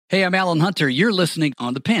Hey, I'm Alan Hunter. You're listening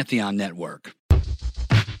on the Pantheon Network.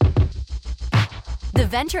 The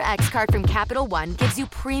Venture X card from Capital One gives you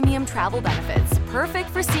premium travel benefits, perfect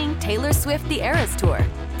for seeing Taylor Swift The Eras Tour.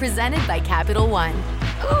 Presented by Capital One.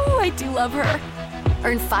 Ooh, I do love her.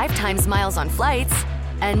 Earn 5 times miles on flights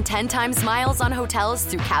and 10 times miles on hotels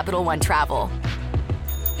through Capital One Travel.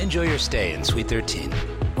 Enjoy your stay in Suite 13.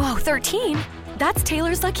 Whoa, 13? That's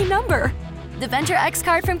Taylor's lucky number. The Venture X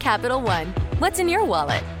card from Capital One. What's in your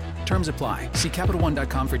wallet? Terms apply. See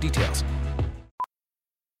CapitalOne.com for details.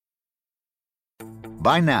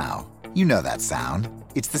 By now, you know that sound.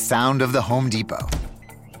 It's the sound of the Home Depot.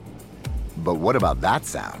 But what about that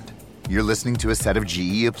sound? You're listening to a set of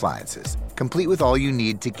GE appliances, complete with all you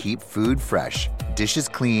need to keep food fresh, dishes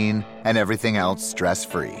clean, and everything else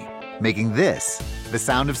stress-free. Making this the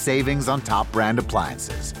sound of savings on top brand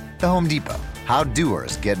appliances. The Home Depot. How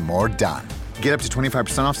doers get more done. Get up to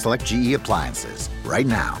 25% off select GE appliances right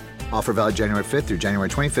now. Offer valid January 5th through January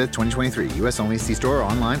 25th, 2023. U.S. only. See store or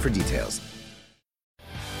online for details.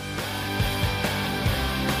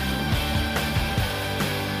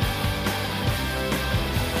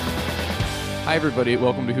 Hi, everybody.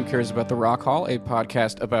 Welcome to Who Cares About the Rock Hall, a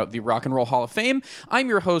podcast about the Rock and Roll Hall of Fame. I'm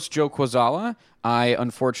your host, Joe Quazala. I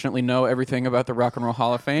unfortunately know everything about the Rock and Roll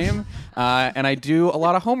Hall of Fame, and I do a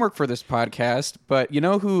lot of homework for this podcast. But you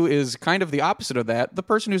know who is kind of the opposite of that? The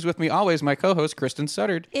person who's with me always, my co-host, Kristen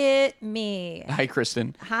Suttard. Me. Hi,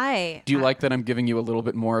 Kristen. Hi. Do you like that I'm giving you a little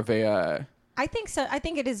bit more of a... I think so. I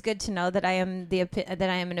think it is good to know that I am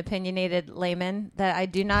an opinionated layman, that I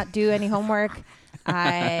do not do any homework,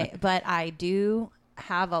 but I do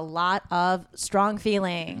have a lot of strong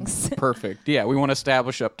feelings. Perfect. Yeah, we want to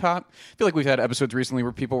establish up top. I feel like we've had episodes recently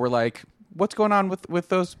where people were like, what's going on with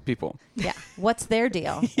those people? Yeah. What's their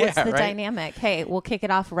deal? Yeah, what's the right? dynamic? Hey, we'll kick it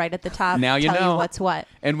off right at the top. Now you tell know you what's what.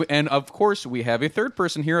 And of course, we have a third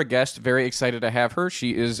person here, a guest. Very excited to have her.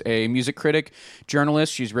 She is a music critic,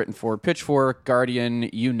 journalist. She's written for Pitchfork, Guardian,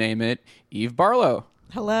 you name it. Eve Barlow.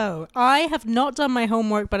 Hello. I have not done my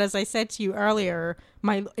homework, but as I said to you earlier,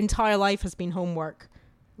 my entire life has been homework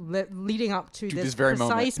leading up to this very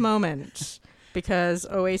precise moment because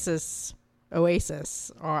Oasis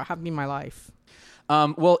have been my life.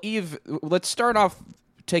 Well, Eve, let's start off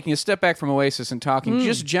taking a step back from Oasis and talking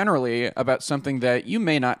just generally about something that you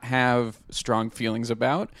may not have strong feelings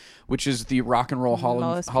about, which is the Rock and Roll Hall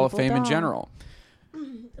of Fame in general.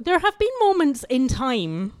 There have been moments in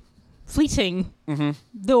time, fleeting,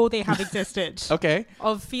 though they have existed, Okay.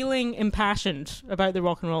 of feeling impassioned about the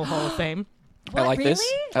Rock and Roll Hall of Fame. I like really?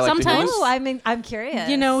 this. I like to hear Sometimes- this. Oh, I'm curious.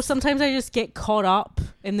 You know, sometimes I just get caught up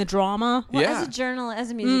in the drama. Well, Yeah.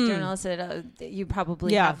 as a music journalist, you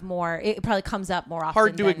probably have more. It probably comes up more often.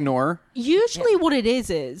 Hard to than- ignore. Usually what it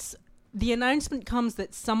is the announcement comes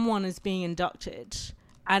that someone is being inducted,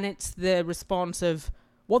 and it's the response of,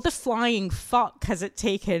 what the flying fuck has it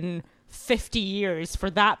taken 50 years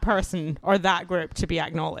for that person or that group to be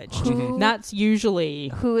acknowledged? That's usually...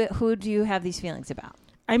 Who do you have these feelings about?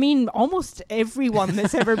 I mean, almost everyone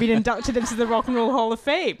that's ever been inducted into the Rock and Roll Hall of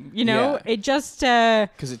Fame. You know, Yeah. it just...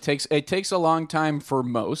 Because it takes a long time for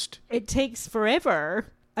most. it takes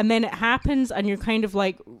forever, and then it happens, and you're kind of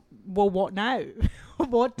like, well, what now?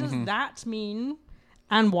 What does that mean,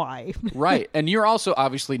 and why? Right. And you're also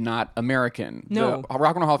obviously not American. No. The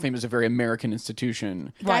Rock and Roll Hall of Fame is a very American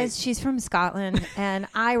institution. Guys, she's from Scotland, and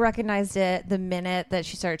I recognized it the minute that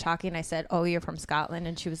she started talking. I said, "Oh, you're from Scotland,"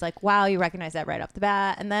 and she was like, "Wow, you recognize that right off the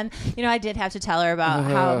bat." And then, I did have to tell her about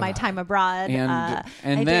how my time abroad.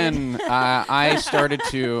 And then I started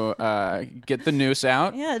to get the noose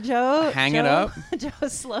out. Yeah, Joe. Hang it up. Joe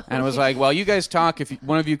slowly. And I was like, well, you guys talk. If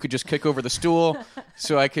one of you could just kick over the stool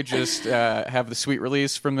so I could just have the sweet release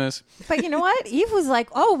from this. But you know what? Eve was like,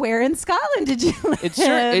 "Oh, where in Scotland did you live?"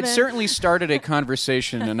 It certainly started a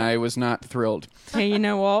conversation, and I was not thrilled. Hey, you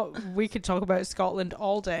know what? We could talk about Scotland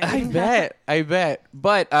all day. I bet.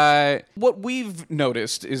 But what we've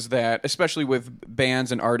noticed is that, especially with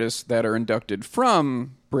bands and artists that are inducted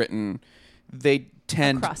from Britain, they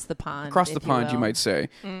tend across the pond, you might say,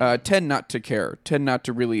 tend not to care, tend not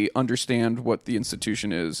to really understand what the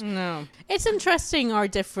institution is. No. It's interesting our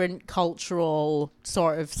different cultural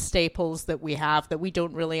sort of staples that we have that we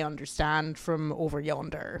don't really understand from over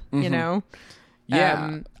yonder, you know?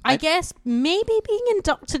 Yeah. I guess maybe being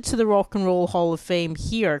inducted to the Rock and Roll Hall of Fame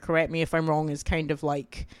here, correct me if I'm wrong, is kind of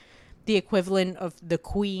like the equivalent of the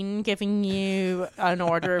Queen giving you an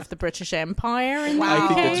Order of the British Empire in the I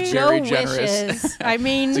think UK. that's very Joe generous. wishes. I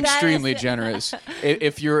mean, It's extremely generous.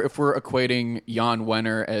 If we're equating Jan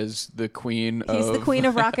Wenner as the queen He's of the queen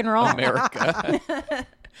of rock and roll. America.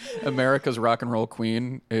 America's rock and roll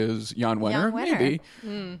queen is Jan Wenner. Jan Wenner.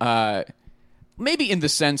 Maybe. Maybe in the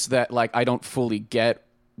sense that, like, I don't fully get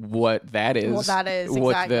what that is. Well, that is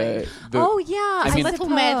what exactly. Oh, yeah. I mean, Little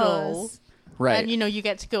medal. right. And, you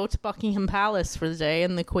get to go to Buckingham Palace for the day,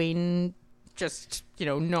 and the Queen just,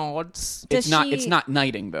 nods. Does it's she- not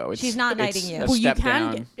knighting, though. She's not knighting you. A Well, you step can.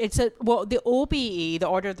 down. The OBE, the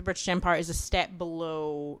Order of the British Empire, is a step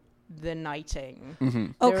below the knighting.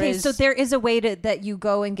 Okay, so there is a way that you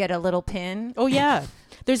go and get a little pin. Oh yeah,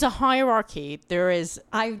 there's a hierarchy. There is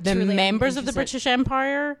I the truly am members of the interested. British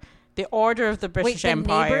Empire, the Order of the Wait, British the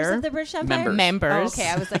Empire, neighbors of the British Empire? Members. members. Oh, okay,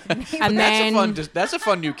 I was like, neighbors. and then That's a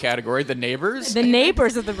fun new category. The neighbors. the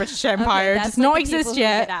neighbors of the British Empire that's does like not the people exist who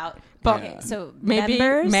yet. get out. But Okay, so maybe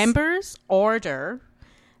members? order.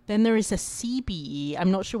 Then there is a CBE.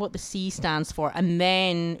 I'm not sure what the C stands for. And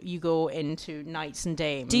then you go into knights and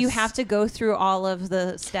dames. Do you have to go through all of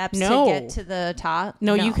the steps No. to get to the top?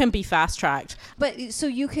 No, you can be fast tracked. But so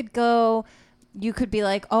you could go. You could be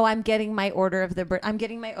like, oh, I'm getting my order of the. I'm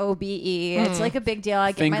getting my OBE. It's like a big deal.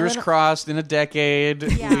 I get my Fingers little, crossed. In a decade,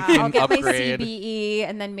 we Yeah, can I'll get upgrade. my CBE,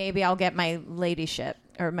 and then maybe I'll get my ladyship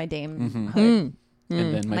or my dame Hmm. hood.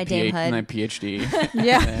 And then My Dame Hood. my PhD.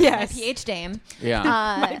 Yeah, My yes. PH dame.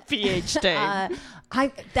 yeah. PhD.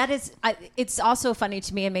 It's also funny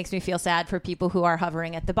to me. It makes me feel sad for people who are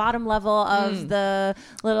hovering at the bottom level of the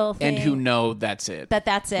little thing. And who know that's it.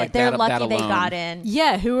 that's it. Like They're that lucky they alone. got in.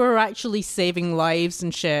 Yeah, who are actually saving lives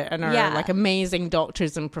and shit, and are Yeah. like amazing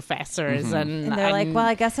doctors and professors, and And they're like, well,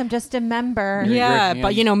 I guess I'm just a member. yeah, Yeah.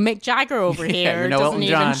 but Mick Jagger over Yeah, here Elton doesn't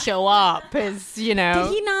even John. show up. Did Did he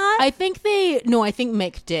not? I think I think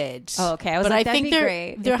Mick did. Oh, okay. I was but like, I that'd think be there,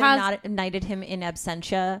 great. There if they has not knighted him in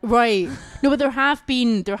absentia. right. No, but there have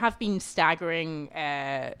been staggering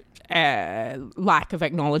lack of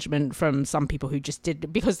acknowledgement from some people who just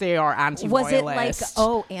did because they are anti-royalist. Was it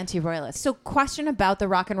like, anti-royalist? So question about the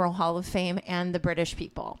Rock and Roll Hall of Fame and the British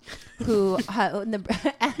people who,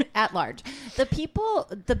 at large.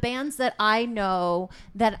 The bands that I know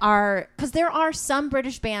that are, because there are some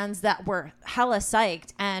British bands that were hella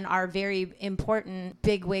psyched and are very important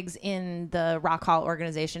bigwigs in the Rock Hall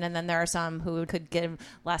organization. And then there are some who could give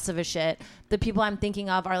less of a shit. The people I'm thinking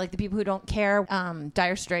of are like the people who don't care.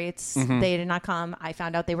 Dire Straits, they did not come. I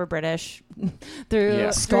found out they were British through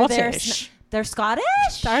their Scottish. They're Scottish?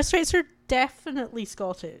 Dire Straits are definitely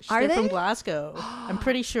Scottish. Are They're they? from Glasgow. I'm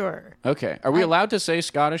pretty sure. Okay. Are we allowed to say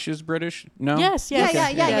Scottish is British? No. Yes. Yeah.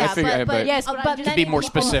 I figured- but Yes, but but then to be more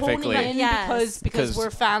people specifically. honing in Yes. because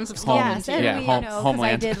we're fans of Home- Scotland. Yes, and yeah, we, home- 'cause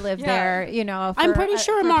homeland. I did live Yeah. there, I'm for pretty a-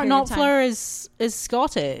 sure for a Mark period of time. Knopfler is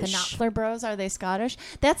Scottish. The Knopfler Bros, are they Scottish?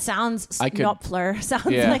 That sounds I could- Knopfler sounds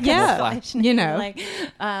Yeah. like Yeah. a Scottish You name, know. like,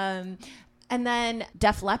 and then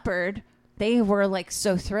Def Leppard, they were like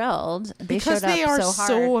so thrilled. They because showed up they are so hard.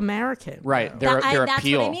 so American. Right. bro. Their That's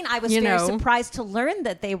appeal. what I mean. I was You very know? surprised to learn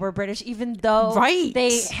that they were British, even though Right.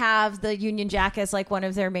 they have the Union Jack as like one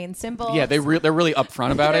of their main symbols. Yeah, they're really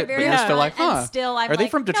upfront about They're it, but very you're still upfront, like, huh? and still I'm are they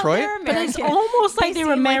like, from no, Detroit? they're But it's American. almost They like they're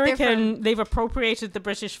seem like they're American. from- They've appropriated the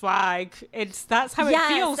British flag. That's how Yes,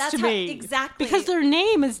 it feels that's to how- me. exactly. Because their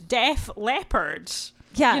name is Def Leppard.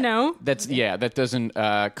 Yeah. You know? That doesn't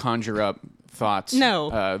conjure up thoughts.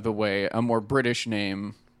 No. The way a more British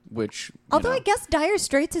name, which you Although know. I guess Dire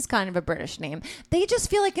Straits is kind of a British name. They just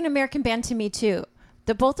feel like an American band to me too.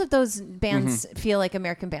 Both of those bands feel like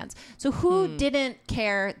American bands. So who didn't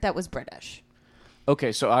care that was British?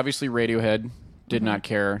 Okay, so obviously Radiohead did not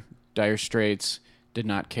care. Dire Straits did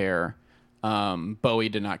not care. Bowie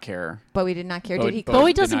did not care. Bowie did not care. Bowie- Did he? Bowie-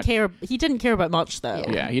 Bowie did doesn't not- care. He didn't care about much though.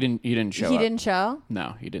 Yeah, he didn't show He up. didn't show.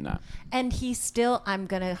 No, he did not. And he still, I'm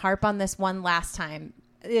going to harp on this one last time.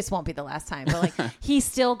 This won't be the last time, but like he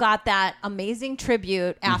still got that amazing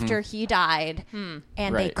tribute after he died, and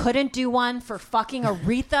they Right. couldn't do one for fucking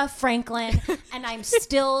Aretha Franklin, and I'm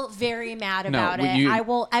still very mad about well, it. you I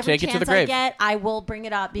will every take it to the chance I grave. get, I will bring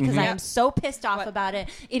it up because I am so pissed off about it.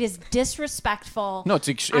 It is disrespectful. No,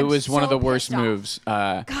 it I'm was one of so the worst pissed off. moves.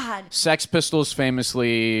 God. Sex Pistols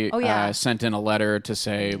famously Oh, yeah. sent in a letter to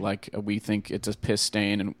say, like, we think it's a piss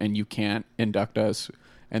stain and you can't induct us.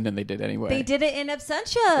 And then they did anyway. They did it in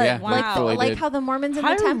absentia. Yeah, Wow. they fully Like did. how the Mormons in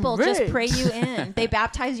How the temple just rich. pray you in. They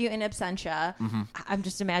baptize you in absentia. Mm-hmm. I'm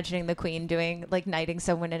just imagining the Queen doing like knighting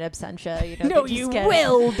someone in absentia. You know, No, they just you get-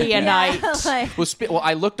 will be a Yeah, knight. like- Well,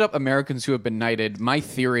 I looked up Americans who have been knighted. My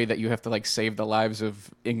theory that you have to like save the lives of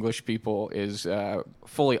English people is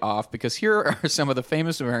fully off because here are some of the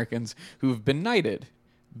famous Americans who've been knighted: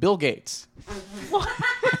 Bill Gates,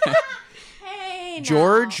 Hey, now.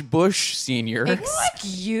 George Bush Sr.,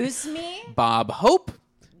 Excuse me. Bob Hope,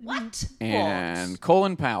 What? and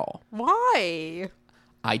Colin Powell. Why?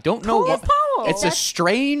 I don't know Cole what. Powell. It's a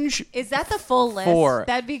strange. Is that the full list? Four.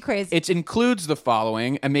 That'd be crazy. It includes the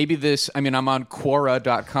following, and maybe this. I mean, I'm on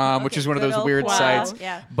Quora.com, which is one of good those old weird Quora. sites.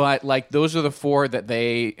 Yeah. But like, those are the four that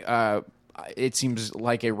they. It seems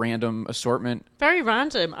like a random assortment. Very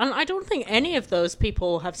random. And I don't think any of those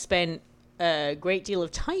people have spent a great deal of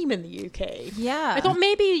time in the UK. Yeah. I thought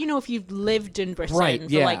maybe, if you've lived in Britain Right, for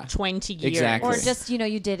yeah. like 20 years. Exactly. or just,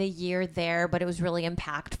 you did a year there, but it was really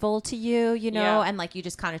impactful to you, Yeah. and like you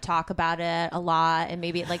just kind of talk about it a lot, and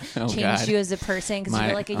maybe it like Oh, changed God. you as a person because My-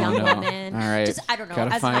 you're like a oh, young no. woman. All right. Just, I don't know,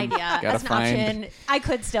 Gotta as find- an idea, gotta as an find- option. I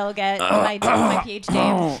could still get my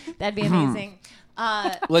PhD. That'd be amazing.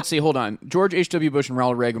 Let's see. Hold on. George H.W. Bush and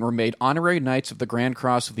Ronald Reagan were made honorary knights of the Grand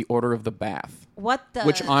Cross of the Order of the Bath, What the?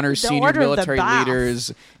 which honors the senior Order of the military Bath.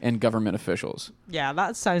 leaders and government officials. Yeah,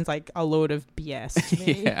 that sounds like a load of BS to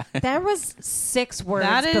me. Yeah. There was 6 words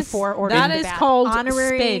That is, before Order that of the is Bath. called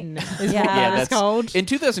honorary spin. Is Yeah. what that is called. In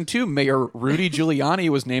 2002, Mayor Rudy Giuliani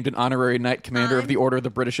was named an honorary knight commander of the Order of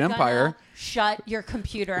the British Empire Gonna shut your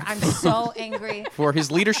computer. I'm so angry. for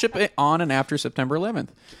his leadership on and after September 11th.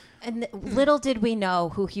 And little did we know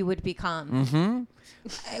who he would become.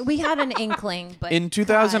 Mm-hmm. We had an inkling, but In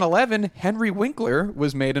 2011, Henry Winkler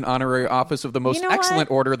was made an honorary office of the most You know what?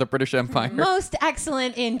 excellent Order of the British Empire. most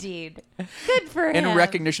excellent indeed. Good for him. in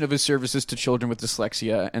recognition of his services to children with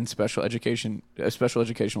dyslexia and special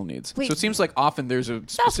educational needs. Wait. So it seems like often there's a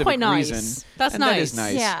specific quite nice. reason. That's and That is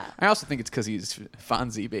nice. nice. Yeah. I also think it's because he's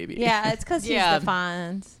Fonzie, baby. Yeah, it's because Yeah. he's the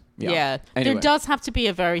Fonz. Yeah. Anyway. There does have to be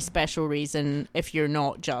a very special reason if you're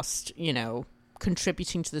not just,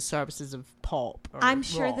 contributing to the services of pop. Or I'm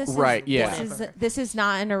sure rock. this is Right, yeah. this is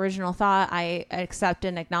not an original thought. I accept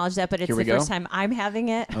and acknowledge that, but it's Here we the go. first time I'm having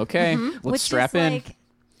it. Okay, let's Which strap is in. like,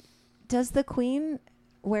 does the Queen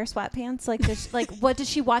wear sweatpants? Like, what does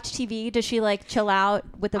she watch TV? Does she like chill out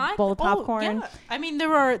with a bowl of popcorn? Yeah. I mean,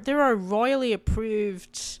 there are royally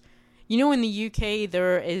approved. In the UK,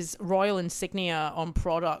 there is royal insignia on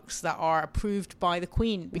products that are approved by the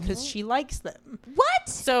Queen because she likes them. What?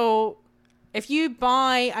 So, if you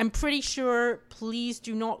buy, I'm pretty sure, please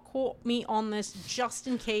do not quote me on this just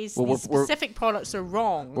in case Well, these we're- specific products are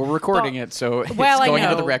wrong. We're recording But- it, so it's Well, going I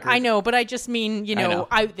know, into the record. I know, but I just mean, know.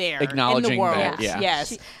 out there in Acknowledging the world. that, yeah.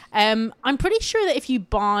 Yes. I'm pretty sure that if you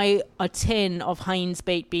buy a tin of Heinz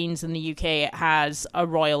baked beans in the UK, it has a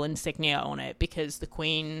royal insignia on it because the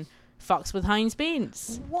Queen fucks with Heinz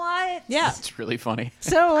beans. What? Yeah. It's really funny.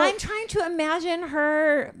 So I'm trying to imagine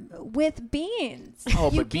her with beans. Oh,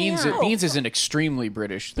 You but beans can't. beans is an extremely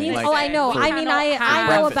British thing. Beans- Like, oh, I know. for- I mean, I have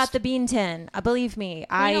know breakfast. about the bean tin. Believe me.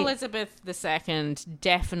 Queen Elizabeth II,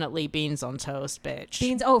 definitely beans on toast, bitch.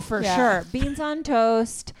 Beans. Oh, for Yeah. sure. Beans on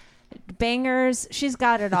toast. Bangers. She's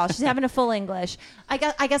got it all. She's having a full English. I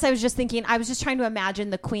guess I was just thinking. I was just trying to imagine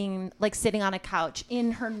the Queen like sitting on a couch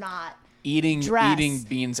in her knot, eating dress.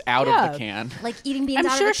 beans out Yeah. of the can. like eating beans. I'm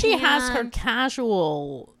out sure of the she has can. her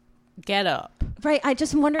casual get up. Right. I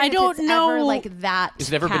just wonder. I if don't it's ever know- like that. It's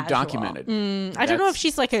never been casual. documented. I don't know That's- if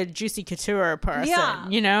she's like a Juicy Couture person,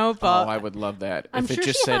 Yeah. but Oh, I would love that. I'm if it sure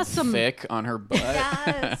just she said has some- thick on her butt.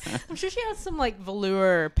 Yes. I'm sure she has some like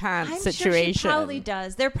velour pants I'm situation. sure she probably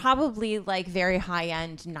does. They're probably like very high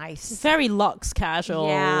end, nice. Very luxe casual.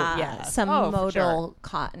 Yeah, some Oh, for modal sure.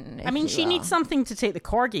 cotton. I mean, if she you needs will. something to take the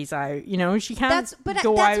corgis out. She can't But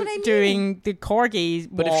go that's out what I mean. doing the corgi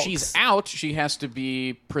But if walks. she's out, she has to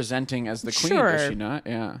be presenting as the queen, does Sure. she not?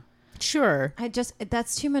 Yeah. Sure.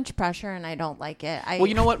 That's too much pressure, and I don't like it. Well,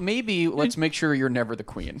 you know what? Maybe let's make sure you're never the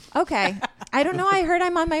queen. Okay, I don't know. I heard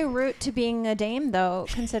I'm on my route to being a dame, though,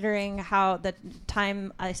 considering how the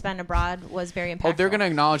time I spent abroad was very impactful. Oh, they're going to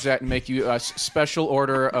acknowledge that and make you a special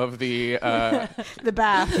order of the The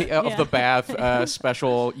bath. of the Bath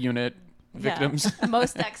special unit victims.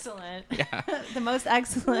 most excellent. Yeah, the most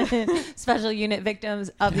excellent special unit victims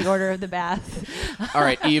of the Order of the Bath. All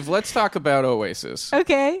right, Eve, let's talk about Oasis.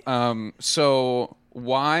 Okay. So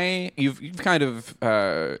why you've kind of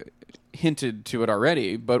hinted to it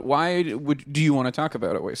already, but why do you want to talk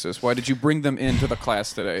about Oasis? Why did you bring them into the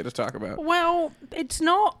class today to talk about? Well, it's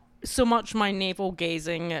not so much my navel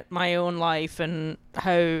gazing at my own life and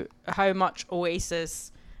how much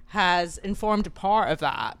Oasis has informed a part of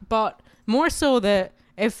that, but more so that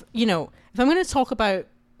if I'm going to talk about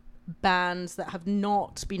bands that have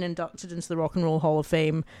not been inducted into the Rock and Roll Hall of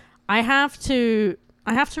Fame, I have to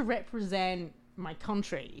represent my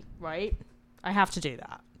country, right? I have to do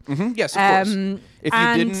that. Mm-hmm. Yes, of course. If you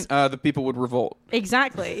and- didn't, the people would revolt.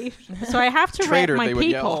 Exactly. So I have to Traitor, rep my they would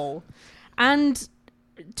yell. people. And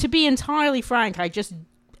to be entirely frank,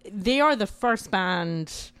 they are the first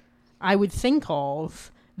band I would think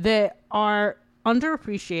of that are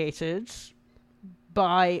underappreciated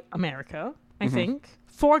by America, I think,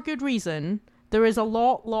 for good reason. There is a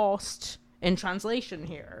lot lost in translation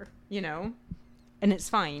here, and it's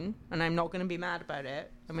fine, and I'm not going to be mad about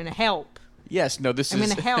it. I'm going to help. Yes, no, I'm going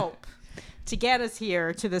to help to get us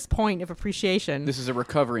here to this point of appreciation. This is a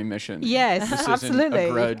recovery mission. Yes, This isn't absolutely.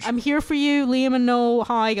 a grudge. I'm here for you, Liam and Noel.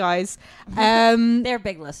 Hi, guys. They're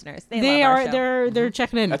big listeners. They love our show. They're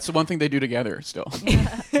checking in. That's the one thing they do together still.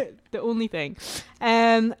 The only thing.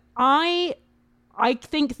 I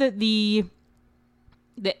think that the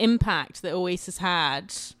impact that Oasis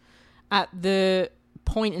had at the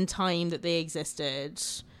point in time that they existed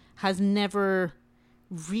has never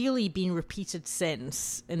really been repeated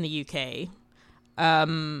since in the UK. I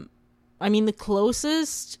mean, the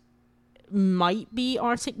closest might be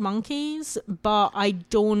Arctic Monkeys, but I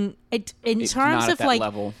don't. In It's terms not of at that like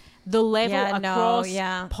level. the level Yeah, across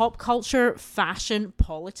no. pop culture, fashion,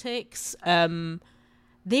 politics,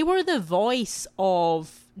 they were the voice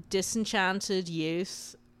of disenchanted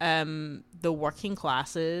youth, the working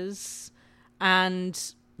classes, and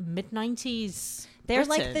mid-90s. They're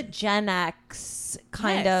like the Britain. Gen X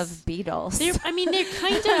kind Yes. of Beatles. They're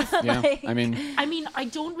kind of. Yeah, Like- I mean, I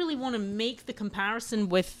don't really want to make the comparison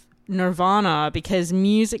with Nirvana because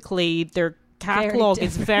musically their catalog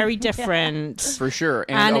is very different. for sure.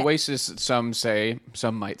 And And- Oasis, some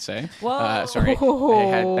might say. Whoa. Sorry, I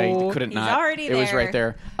couldn't He's not. already It was there. right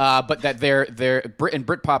there. But that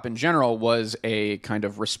Britpop in general was a kind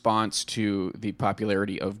of response to the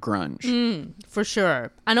popularity of grunge. For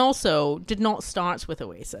sure. And also did not start with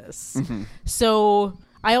Oasis. So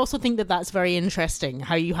I also think that that's very interesting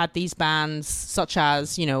how you had these bands such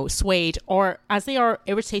as, Suede, or as they are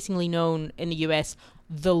irritatingly known in the US,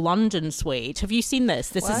 the London Suede. Have you seen this?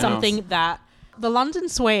 This is What? something that the London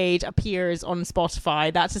Suede appears on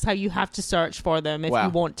Spotify. That is how you have to search for them if Wow. you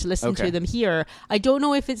want to listen Okay. to them here. I don't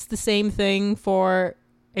know if it's the same thing for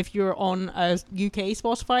if you're on a UK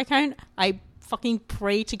Spotify account. I fucking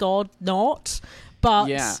pray to God not. But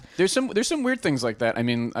Yeah, there's some weird things like that. I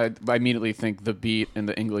mean, I immediately think the beat and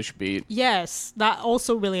the English beat. yes, that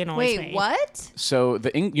also really annoys me. Wait, what? So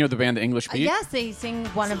the the band The English Beat. Yes, they sing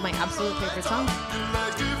one of my absolute favorite songs.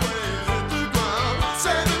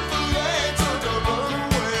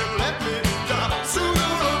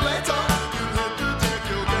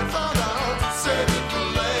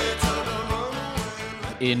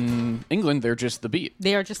 In England, they're just the beat.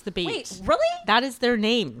 They are just the Beat. Wait, really? That is their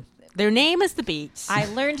name. Their name is the Beat. I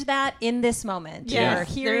learned that in this moment. Yeah. You're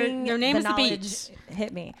hearing Their name the is the knowledge Beat.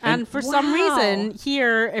 hit me. and for some Wow. reason,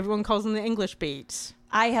 here, everyone calls them the English Beat.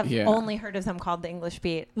 I have Yeah. only heard of them called the English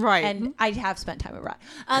Beat. Right. And I have spent time abroad.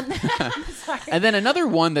 Sorry. And then another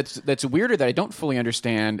one that's weirder that I don't fully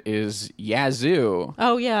understand is Yazoo.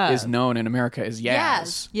 Oh, yeah. Is known in America as Yaz.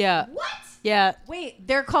 Yaz. Yeah. What? Yeah. Wait,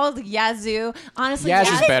 they're called Yazoo. Honestly,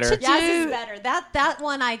 Yaz is better. Yaz is better. That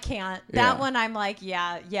one I can't. That Yeah. one I'm like,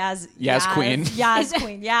 yeah, Yaz. Yaz Queen. Yaz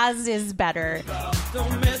Queen. Yaz is better.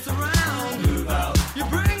 Don't mess around. Move out. You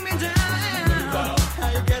bring me down. Move out. How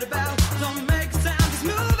you get about? Don't make a sound. Just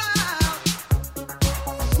move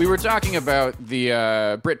out. We were talking about the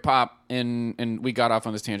Britpop, and we got off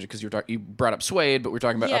on this tangent because you brought up Suede, but we're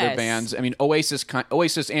talking about other Yes. bands. I mean,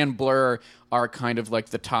 Oasis and Blur are kind of like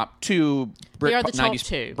the top two They are the top 90s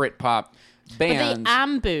two. Britpop But bands. they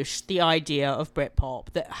ambushed the idea of Britpop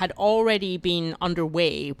that had already been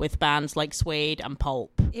underway with bands like Suede and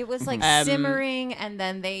Pulp It was like simmering, and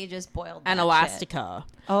then they just boiled and that shit. Elastica.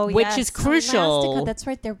 Oh, which yes. is crucial. Elastica. That's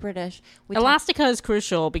right. They're British. We talked- Elastica is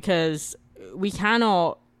crucial because we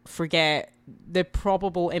cannot forget the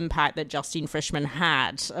probable impact that Justine Frischmann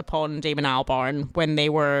had upon Damon Albarn when they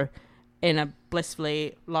were in a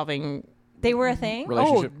blissfully loving. They were a thing.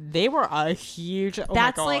 Relationship. Oh, they were a huge. Oh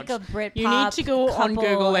That's my like God. a Britpop You need to go on couple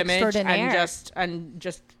Google Image extraordinaire. and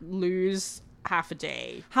just lose half a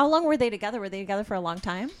day. How long were they together? Were they together for a long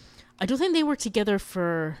time? I don't think they were together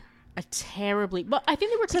for a terribly, but I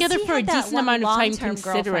think they were together he for a had that decent one amount of time long-term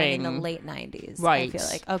girlfriend considering. in the late 90s. Right. I feel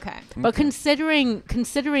like okay. But considering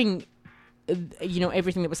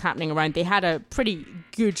everything that was happening around, they had a pretty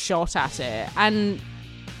good shot at it. And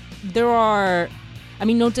there are,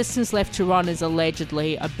 No Distance Left to Run is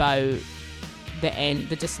allegedly about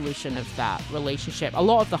the dissolution of that relationship. A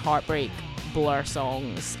lot of the Heartbreak Blur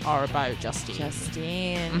songs are about Justine.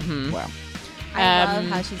 Justine. Wow. I love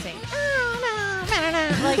how she sings.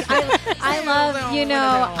 Like I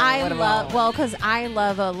love, because I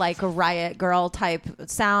love a Riot Girl type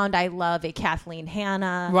sound. I love a Kathleen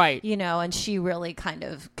Hanna, Right. And she really kind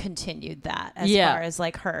of continued that as Yeah. far as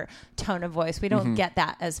like her tone of voice. We don't get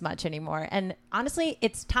that as much anymore. And honestly,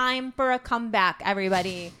 it's time for a comeback,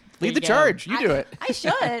 everybody. Lead the you go. charge. You do it. I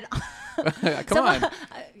should. Come on.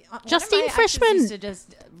 Justine One of my exes Frischmann- used to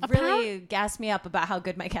just really gas me up about how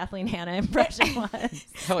good my Kathleen Hanna impression was.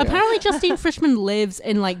 Hell yeah. Apparently, Justine Frischmann lives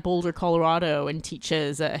in like Boulder, Colorado, and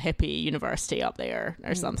teaches at a hippie university up there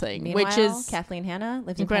or something, Meanwhile, which is Kathleen Hanna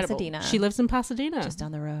lives incredible. in Pasadena. She lives in Pasadena. just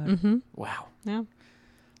down the road. Wow. Yeah.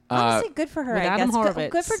 Honestly, good for her. with I Adam guess. Horovitz.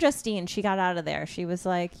 Good for Justine. She got out of there. She was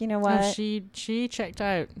like, you know what? So she checked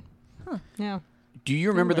out. Yeah. Do you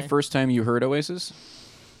remember the Anyway. first time you heard Oasis?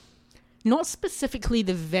 Not specifically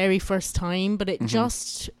the very first time, but it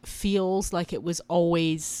just feels like it was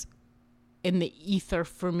always in the ether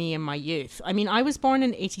for me in my youth. I mean, I was born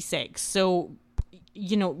in 86, so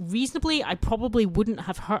reasonably, I probably wouldn't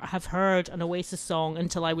have heard an Oasis song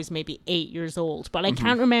until I was maybe 8 years old. But I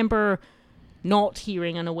can't remember not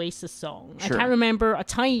hearing an Oasis song. Sure. I can't remember a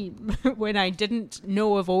time when I didn't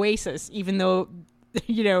know of Oasis, even though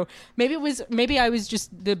maybe I was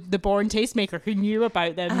just the born tastemaker who knew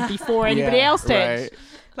about them before anybody Yeah, else did. right.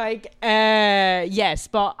 Like, yes,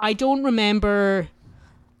 but I don't remember.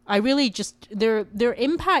 I really just their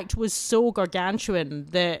impact was so gargantuan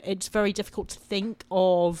that it's very difficult to think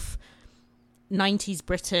of 90s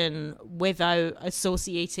Britain without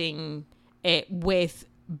associating it with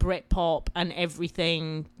Britpop and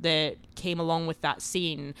everything that came along with that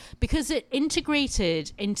scene, because it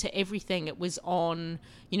integrated into everything. It was on,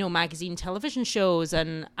 magazine, television shows,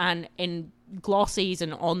 and in glossies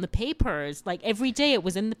and on the papers. Like every day, it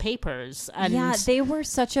was in the papers. And yeah, they were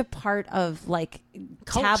such a part of like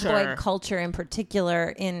tabloid culture in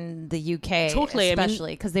particular in the UK, Totally, I mean-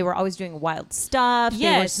 especially because they were always doing wild stuff.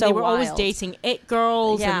 yes, they were, always wild. dating it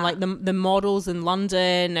girls Yeah. and like the models in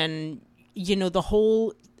London, and the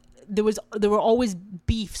whole. There were always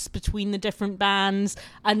beefs between the different bands,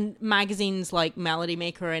 and magazines like Melody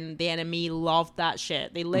Maker and The NME loved that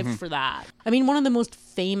shit. They lived for that. I mean, one of the most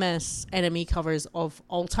famous NME covers of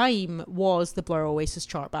all time was the Blur Oasis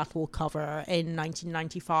Chart Battle cover in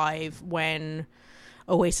 1995 when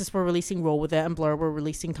Oasis were releasing Roll With It and Blur were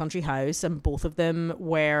releasing Country House, and both of them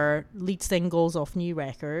were lead singles off new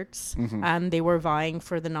records, and they were vying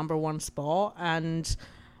for the number one spot. And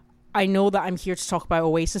I know that I'm here to talk about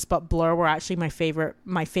Oasis, but Blur were actually my favorite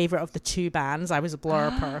of the two bands. I was a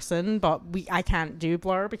Blur person, but I can't do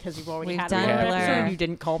Blur because you've already We've had done a Blur Blur. episode. You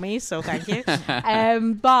didn't call me, so thank you.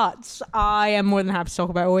 But I am more than happy to talk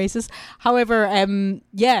about Oasis. However,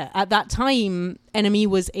 at that time, NME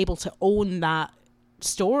was able to own that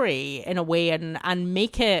story in a way and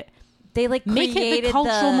make it. They like Make it the created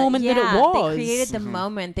cultural moment that it was. They created the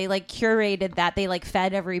moment. They like curated that. They like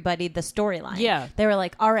fed everybody the storyline. Yeah. They were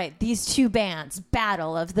like, all right, these two bands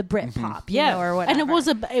battle of the Britpop, you know, or whatever. And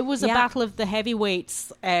it was a Yeah. battle of the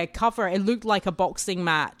heavyweights cover. It looked like a boxing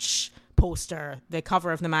match poster, the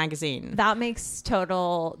cover of the magazine. That makes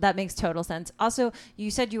total sense. Also,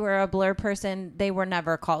 you said you were a Blur person. They were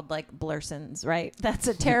never called like Blursons, right? That's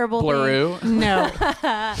a terrible Blurru. No,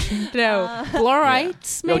 no,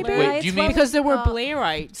 Blurites No, maybe. wait, do you mean- Because there were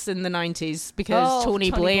Blairites in the 90s because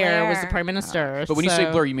Tony Blair was the prime minister. But when you say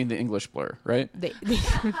so Blur, you mean the English Blur, right? they-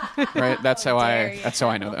 Right. That's how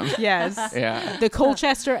I know them. yes, Yeah. the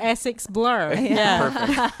Colchester Essex Blur. Yeah.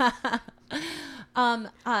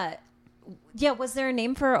 Perfect. Yeah, was there a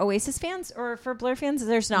name for Oasis fans or for Blur fans?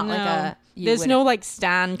 There's not like a. There's no like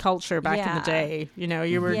stan culture back in Yeah. the day.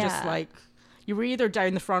 You were just Yeah. like, you were either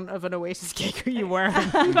down the front of an Oasis gig or you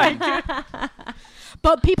weren't. Like,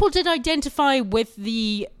 but people did identify with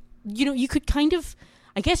the, you could kind of,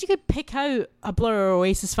 I guess you could pick out a Blur or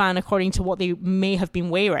Oasis fan according to what they may have been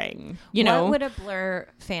wearing. What would a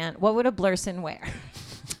Blurson wear?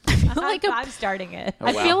 like I'm starting it. Oh,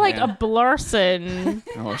 I wow, feel like yeah. a Blurson.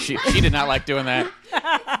 Oh, she did not like doing that.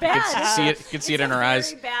 Bad. You could see it in her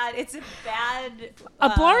eyes. Very bad. It's a bad. A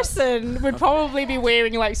Blarson would probably be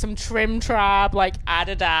wearing like some trim trab, like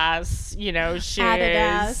Adidas, shoes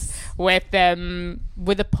Adidas.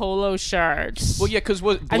 with a polo shirt. Well, yeah, because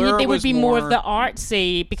Blur I mean, they would was be more of the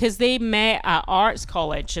artsy because they met at Arts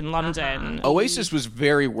College in London. Oasis was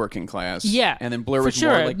very working class. Yeah, and then Blur for was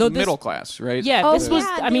sure. more like No, this- middle class, right? Yeah, Oh, this was.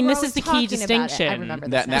 yeah, I they mean, were this is always the key talking about it. distinction. I remember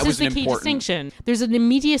That This was is the an key important. distinction. There's an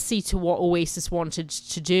immediacy to what Oasis wanted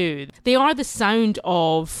to do. They are the sound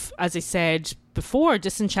of, as I said before,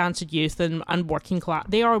 disenchanted youth and working class.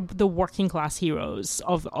 They are the working class heroes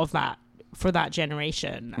of that for that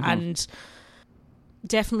generation. And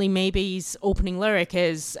definitely Maybe's opening lyric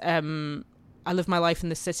is I live my life in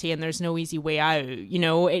the city and there's no easy way out.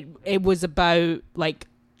 It was about like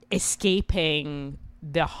escaping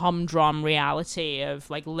the humdrum reality of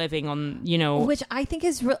like living on, Which I think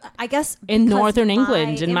is, I guess, In because Northern my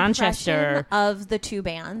England, in impression Manchester. of the two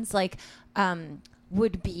bands, like,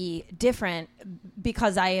 would be different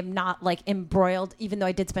because I am not like embroiled, even though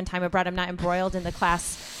I did spend time abroad, I'm not embroiled in the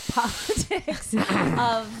class politics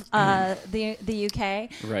of the UK.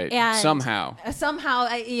 Right. And Somehow,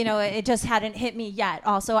 it just hadn't hit me yet.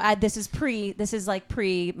 Also, this is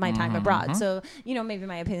pre my time abroad. So, maybe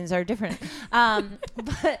my opinions are different.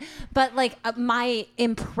 But like my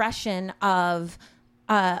impression of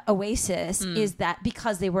Oasis is that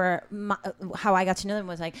because they were how I got to know them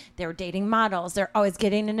was like they were dating models. They're always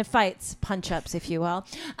getting into fights, punch-ups, if you will.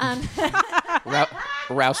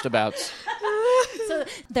 roustabouts. So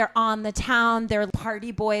they're on the town. They're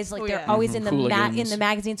party boys. Like they're always in the in the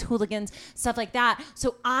magazines, hooligans, stuff like that.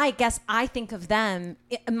 So I guess I think of them.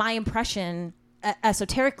 My impression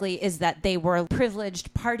esoterically is that they were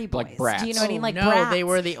privileged party boys. Like brats. Do you know what I mean? Like no, brats. they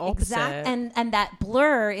were the opposite. And that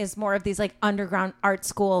Blur is more of these like underground art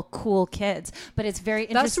school cool kids. But it's very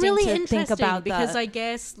interesting That's really to interesting think about because I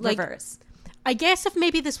guess like reverse. I guess if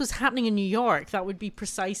maybe this was happening in New York, that would be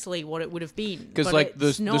precisely what it would have been. Because like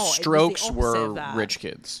the Strokes were that. rich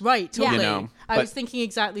kids, right? Totally. I but- was thinking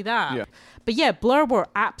exactly that. Yeah. But yeah, Blur were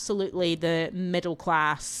absolutely the middle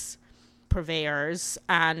class purveyors,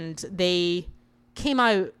 and they came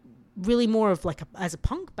out really more of like as a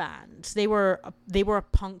punk band. They were a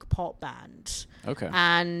punk pop band. Okay.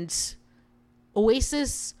 And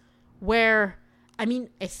Oasis were, I mean,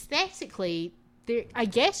 aesthetically, I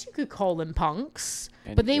guess you could call them punks,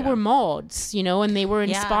 but they were mods, and they were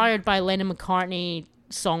inspired by Lennon McCartney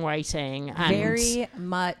songwriting. And Very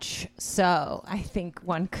much so, I think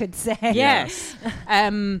one could say. yes.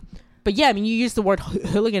 But yeah, I mean, you used the word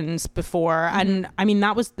hooligans before, and I mean,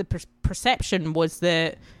 that was the perception was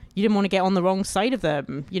that you didn't want to get on the wrong side of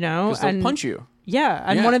them, Because they'll punch you. Yeah,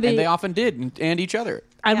 and one of the and they often did, and each other.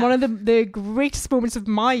 And one of the greatest moments of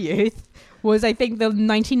my youth was, I think, the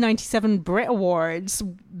 1997 Brit Awards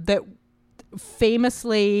that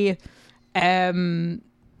famously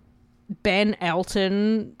Ben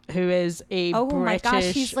Elton, who is a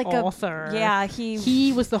British he's like author.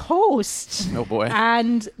 He was the host. Oh boy.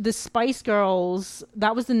 And the Spice Girls,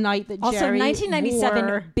 that was the night that also Jerry 1997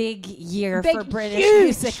 wore... big year Big, for British huge,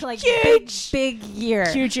 music, like huge, big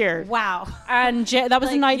year. huge year. Wow. And that was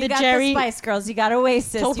the night you that got Jerry... the Spice Girls, you got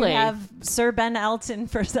Oasis, Totally. you have Sir Ben Elton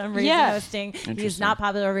for some reason hosting. He's not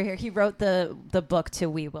popular over here. He wrote the book to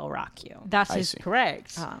We Will Rock You. That is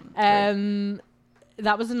correct.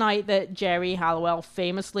 That was the night that Jerry Halliwell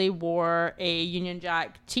famously wore a Union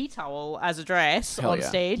Jack tea towel as a dress on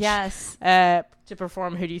stage. Yes. To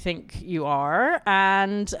perform Who Do You Think You Are?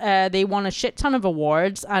 And they won a shit ton of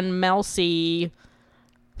awards. And Mel C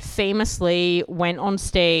famously went on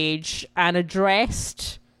stage and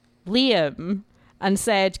addressed Liam and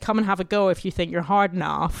said, "Come and have a go if you think you're hard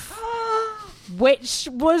enough." Which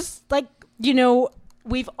was like,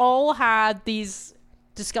 we've all had these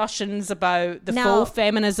discussions about the full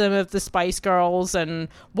feminism of the Spice Girls and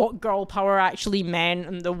what girl power actually meant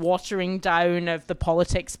and the watering down of the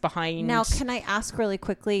politics behind. Now, can I ask really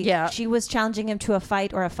quickly? Yeah. She was challenging him to a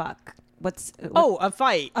fight or a fuck? A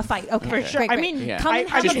fight. A fight. Okay, for sure. Great. I mean, come and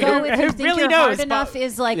have just- a go if who you think really you're knows, hard but enough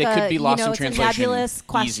is like It could be lost in it's a translation. nebulous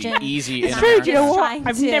question. Easy. And in I'm True, just you know what? trying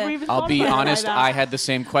I've to- never even I'll thought be about it honest. like that. I had the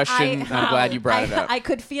same question. I'm glad you brought it up. I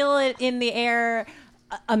could feel it in the air.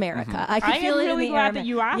 America. I could I feel am it really in the air. glad that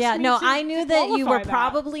you asked Yeah, me no, to I knew that you were qualify that.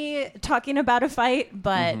 probably talking about a fight,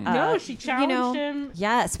 but No, she challenged him.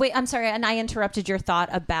 Yes. Wait, I'm sorry, and I interrupted your thought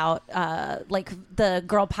about like the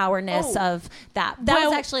girl powerness of that. That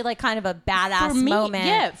was actually like kind of a badass moment.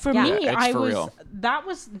 Yeah, for me, it's I for was real. that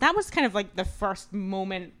was kind of like the first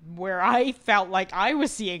moment where I felt like I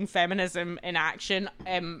was seeing feminism in action.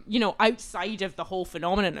 Outside of the whole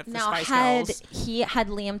phenomenon of the Now, Spice had Girls.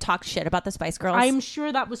 Liam talked shit about the Spice Girls? I'm sure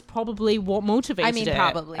that was probably what motivated I mean, it.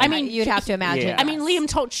 probably. I mean, you'd have to imagine. Yeah. I mean, Liam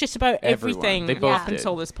talked shit about Everyone. everything They both up did.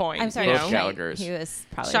 until this point. I'm sorry, you Both know? Gallaghers. He was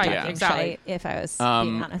probably Shite, talking exactly. shite, if I was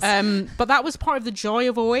being honest. But that was part of the joy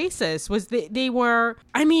of Oasis, was they were,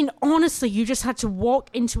 I mean, honestly, you just had to walk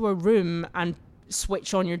into a room and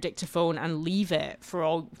switch on your dictaphone and leave it for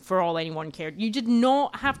all anyone cared. You did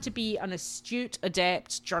not have to be an astute,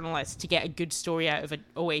 adept journalist to get a good story out of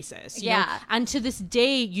Oasis. you know? Yeah. And to this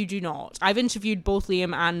day, you do not. I've interviewed both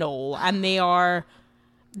Liam and Noel, and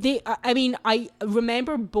I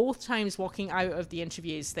remember both times walking out of the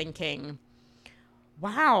interviews thinking,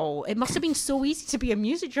 wow, it must have been so easy to be a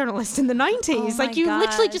music journalist in the 90s. Oh like, my you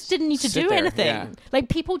literally gosh. just didn't need to Sit do there, anything. yeah. Like,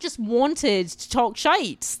 people just wanted to talk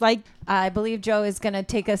shite. Like, I believe Joe is going to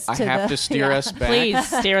take us I to have the... to steer us back. Please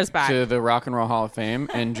steer us back. To the Rock and Roll Hall of Fame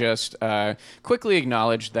and just quickly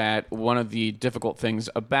acknowledge that one of the difficult things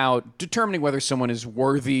about determining whether someone is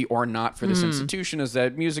worthy or not for this institution is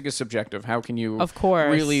that music is subjective. How can you Of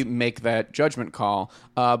course. really make that judgment call?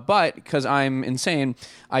 But because I'm insane,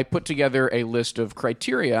 I put together a list of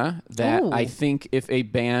criteria that Ooh. I think if a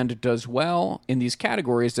band does well in these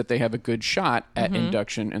categories, that they have a good shot at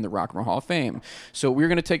induction in the Rock and Roll Hall of Fame. So we're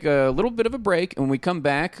going to take a little bit of a break, and when we come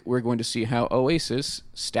back, we're going to see how Oasis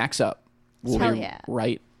stacks up. We'll Hell be yeah.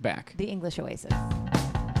 right back. The English Oasis.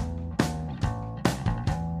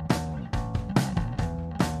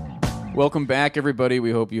 Welcome back, everybody.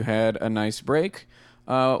 We hope you had a nice break.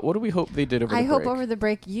 What do we hope they did over the I break? hope over the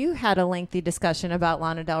break you had a lengthy discussion about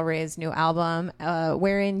Lana Del Rey's new album,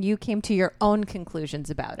 wherein you came to your own conclusions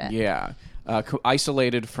about it. Yeah.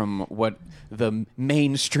 Isolated from what the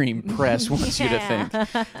mainstream press wants you to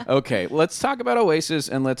think. Okay, let's talk about Oasis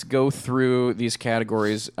and let's go through these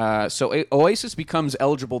categories. So Oasis becomes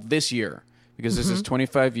eligible this year because this is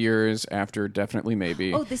 25 years after Definitely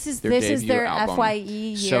Maybe. Oh, this is debut their album. FYE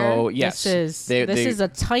year. So yes, This is a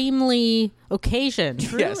timely occasion.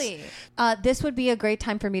 Truly. This would be a great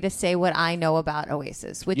time for me to say what I know about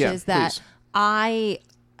Oasis, which Yeah, is that please. I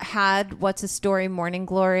had What's a Story Morning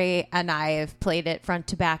Glory, and I have played it front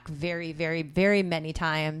to back very, very, very many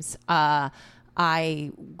times.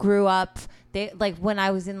 I grew up, when I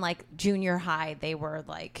was in junior high, they were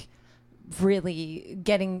really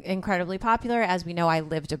getting incredibly popular. As we know, I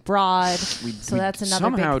lived abroad, so that's another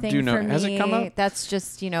somehow big thing do know. for me. Has it come up? That's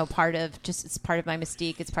just it's part of my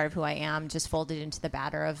mystique. It's part of who I am, just folded into the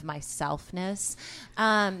batter of my selfness.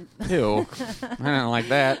 Ew. I don't like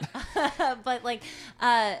that.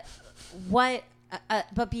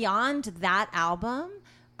 But beyond that album,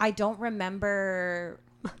 I don't remember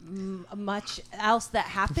much else that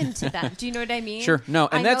happened to them. Do you know what I mean? Sure. No,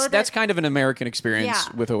 and I know that's kind of an American experience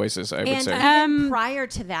Yeah. with Oasis, I would and say. even prior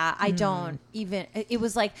to that, I don't even. It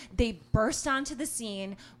was like they burst onto the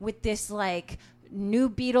scene with this new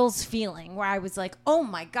Beatles feeling, where I was like, "Oh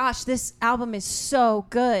my gosh, this album is so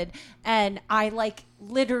good!" And I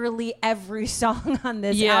literally every song on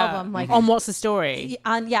this album. On What's the Story?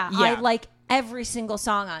 I like every single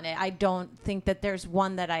song on it. I don't think that there's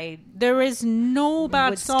one that There is no bad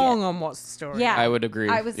would song skip. on What's the Story. Yeah, I would agree.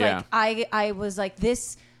 I was Yeah. I was like,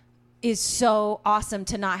 this is so awesome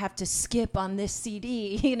to not have to skip on this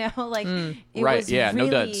CD. It Right, was yeah, no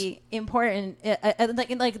duds. really important.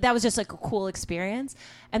 That was just a cool experience.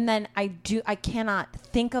 And then I cannot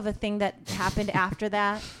think of a thing that happened after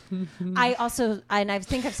that. I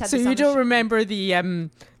think I've said So this. on you the don't show. remember the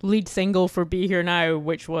lead single for Be Here Now,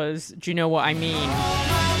 which was Do You Know What I Mean?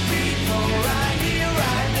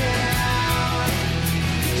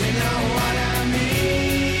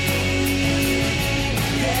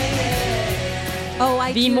 Oh,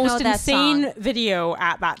 I The do know most that insane song. video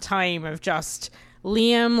at that time of just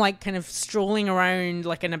Liam kind of strolling around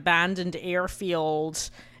an abandoned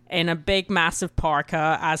airfield in a big massive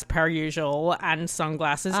parka as per usual and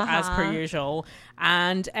sunglasses as per usual,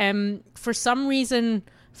 and for some reason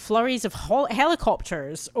flurries of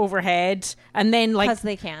helicopters overhead, and then 'Cause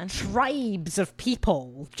they can. tribes of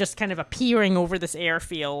people just kind of appearing over this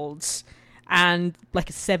airfield, and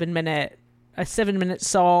a 7-minute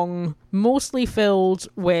song, mostly filled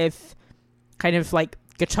with kind of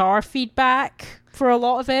guitar feedback for a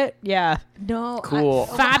lot of it. Yeah. No. Cool.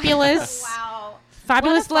 Fabulous. Wow.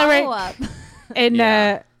 Fabulous What a lyric follow-up. in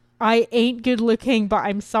Yeah. I ain't good looking, but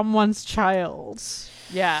I'm someone's child.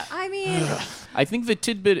 Yeah. I mean, I think the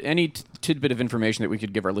tidbit of information that we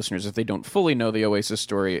could give our listeners if they don't fully know the Oasis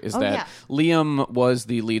story is that yeah. Liam was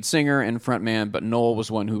the lead singer and frontman, but Noel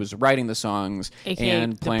was one who was writing the songs AKA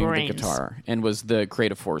and the playing the brains. guitar and was the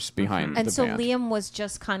creative force behind and the so band. Liam was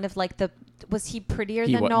just kind of was he prettier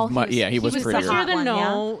He than wa- Noel? mu- yeah, he was the prettier. hot Prettier than one, yeah?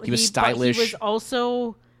 Noel. He was But stylish. he was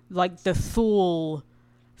also the full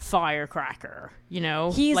firecracker,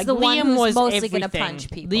 He's the one Liam who's was mostly gonna everything. punch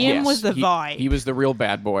people. Liam Yes, was the he, vibe. He was the real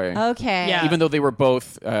bad boy. Okay. Yeah. Even though they were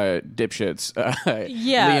both dipshits,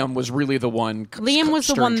 Yeah. Liam was really the one. Liam was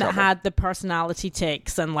the stirring one that trouble. had the personality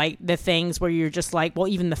tics and the things where you're just well,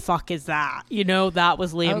 even the fuck is that? That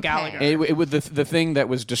was Liam Okay. Gallagher. It was the thing that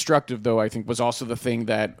was destructive, though. I think was also the thing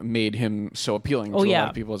that made him so appealing to a lot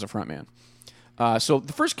of people as a frontman. So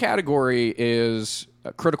the first category is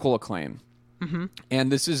critical acclaim,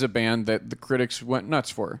 and this is a band that the critics went nuts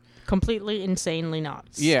for. Completely insanely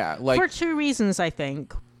nuts. Yeah, for two reasons, I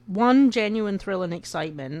think. one, genuine thrill and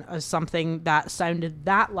excitement as something that sounded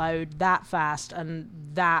that loud, that fast, and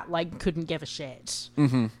that like couldn't give a shit.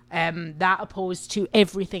 That opposed to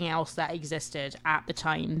everything else that existed at the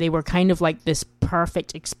time. They were kind of like this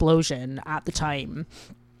perfect explosion at the time.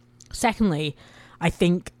 Secondly, I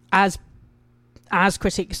think as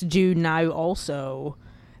critics do now also,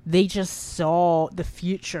 they just saw the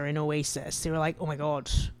future in Oasis. They were like, oh my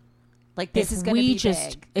God. Like, this is going to be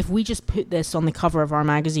big. If we just put this on the cover of our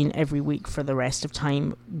magazine every week for the rest of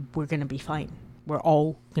time, we're going to be fine. We're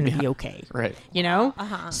all going to be okay. Right. You know?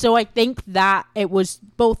 So I think that it was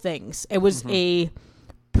both things. It was a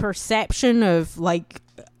perception of like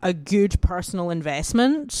a good personal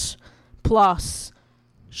investment plus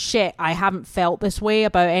shit, I haven't felt this way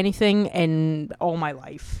about anything in all my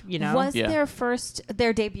life, you know? Was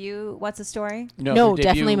their debut, What's the Story? No, their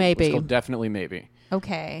Definitely debut Maybe. was called Definitely Maybe.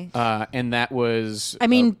 Okay. And that was... I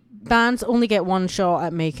mean, bands only get one shot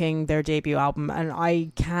at making their debut album, and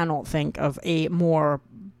I cannot think of a more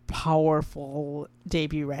powerful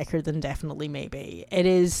debut record than Definitely Maybe. It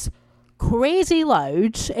is crazy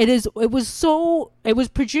loud. It was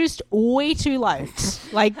produced way too loud.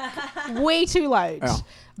 Like, way too loud. Oh.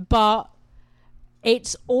 But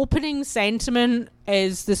its opening sentiment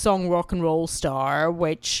is the song Rock and Roll Star,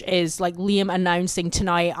 which is like Liam announcing,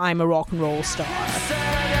 tonight I'm a rock and roll star.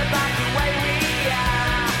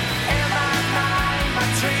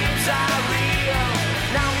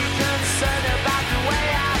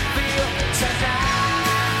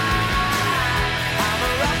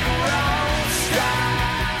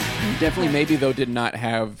 Definitely Maybe, though, did not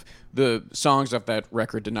have... The songs off that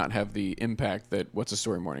record did not have the impact that What's the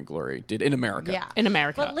Story, Morning Glory did in America. Yeah. In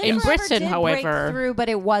America. But In Live Forever Britain, did however... break through, but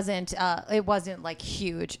it wasn't like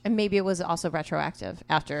huge. And maybe it was also retroactive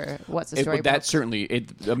after What's the Story. That certainly...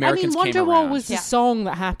 Americans I mean, came Wonderwall around. was the song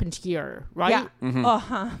that happened here, right? Yeah.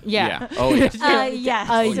 Yeah. Yeah. Oh, yeah. Yes.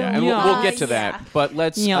 Oh, yeah. And we'll get to that. Yeah. But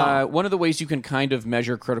let's... Yeah. One of the ways you can kind of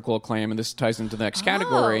measure critical acclaim, and this ties into the next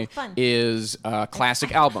category, fun. is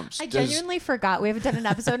classic albums. I genuinely forgot. We haven't done an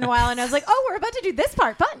episode in a while, and I was like, oh, we're about to do this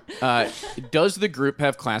part. Fun. Does the group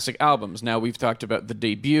have classic albums? Now, we've talked about the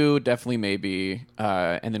debut, Definitely Maybe,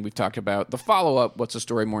 and then we've talked about the follow-up, What's the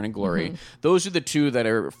Story, Morning Glory. Those are the two that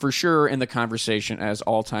are for sure in the conversation as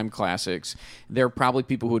all-time classics. There are probably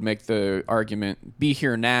people who would make the argument Be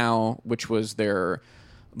Here Now, which was their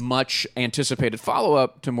much anticipated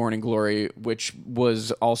follow-up to Morning Glory, which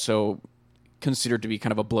was also considered to be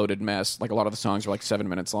kind of a bloated mess. Like, a lot of the songs are like 7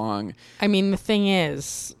 minutes long. I mean, the thing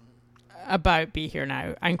is about Be Here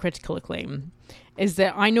Now and critical acclaim is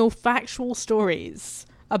that I know factual stories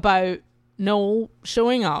about Noel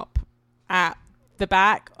showing up at the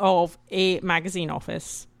back of a magazine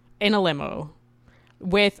office in a limo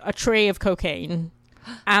with a tray of cocaine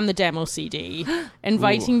and the demo CD,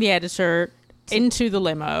 inviting the editor into the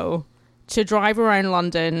limo to drive around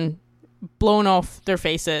London, blown off their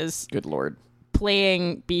faces. Good Lord.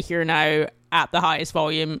 Playing Be Here Now at the highest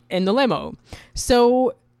volume in the limo.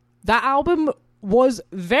 So that album was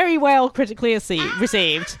very well critically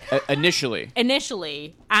received.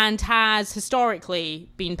 Initially, and has historically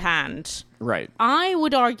been panned. Right. I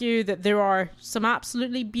would argue that there are some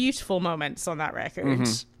absolutely beautiful moments on that record,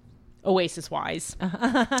 Oasis-wise.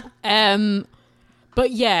 But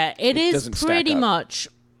yeah, it is pretty much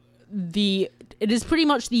the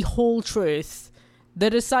whole truth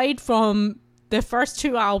that aside from the first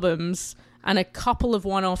two albums and a couple of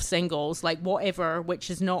one-off singles, like Whatever, which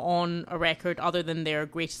is not on a record other than their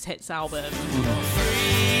greatest hits album.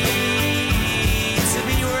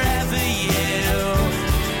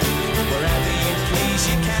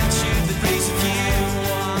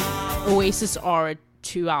 Oasis are a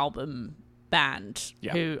two-album band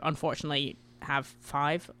who, unfortunately, have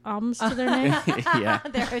 5 albums to their name. Yeah,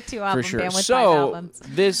 They're a 2-album for sure. band with 5 So albums.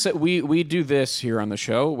 this we do this here on the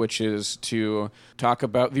show, which is to talk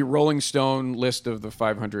about the Rolling Stone list of the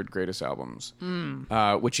 500 greatest albums,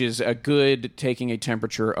 which is a good taking a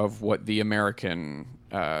temperature of what the American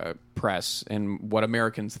press and what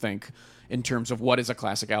Americans think in terms of what is a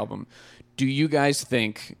classic album. Do you guys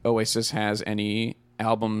think Oasis has any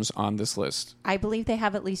albums on this list? I believe they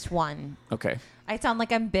have at least one. Okay. I sound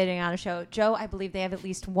like I'm bidding on a show. Joe, I believe they have at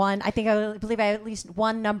least one. I believe I have at least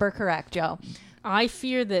one number correct, Joe. I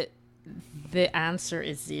fear that the answer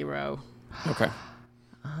is 0. Okay.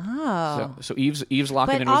 Oh. So Eve's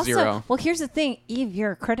locking But in with also, 0. well, here's the thing, Eve,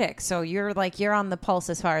 you're a critic, so you're on the pulse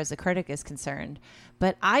as far as the critic is concerned.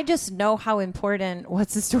 But I just know how important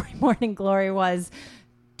What's the Story, Morning Glory was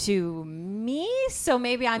to me, so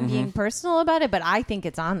maybe I'm being personal about it, but I think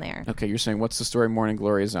it's on there. Okay, you're saying What's the Story, Morning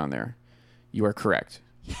Glory is on there. You are correct.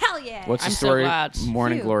 Hell yeah. What's the I'm so story? glad.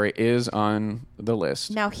 Morning Phew. Glory is on the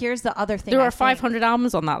list. Now here's the other thing. There I are think. 500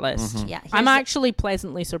 albums on that list. Yeah, I'm here's the- actually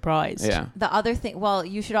pleasantly surprised. Yeah. The other thing, well,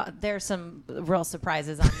 you should. There's some real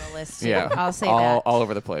surprises on the list. Too. Yeah. I'll say all, that. all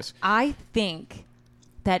over the place. I think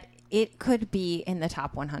that it could be in the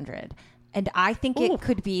top 100. And I think Ooh. it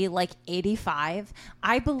could be like 85.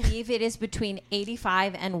 I believe it is between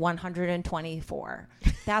 85 and 124.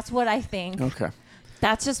 That's what I think. Okay.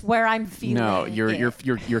 That's just where I'm feeling. No, it.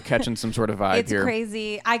 you're catching some sort of vibe It's here.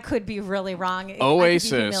 crazy. I could be really wrong. I could be Oasis.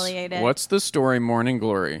 humiliated. What's the story? Morning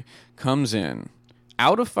Glory comes in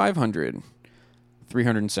out of 500,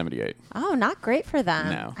 378. Oh, not great for them.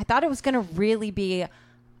 No. I thought it was going to really be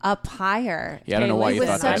up higher. Yeah, I don't know why It you was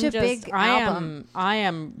thought such that. a big album. I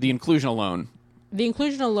am. The inclusion alone. The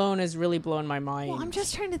inclusion alone has really blown my mind. Well, I'm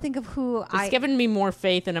just trying to think of who It's given me more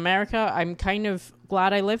faith in America. I'm kind of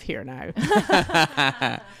glad I live here now.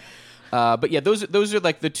 But yeah, those are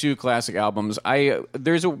like the two classic albums.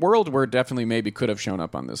 There's a world where it definitely maybe could have shown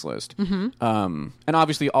up on this list. And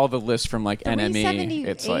obviously all the lists from like NME,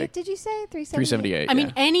 it's like Did you say 378. I mean,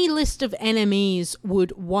 yeah. any list of enemies would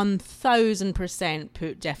 1,000%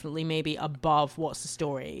 put definitely maybe above What's the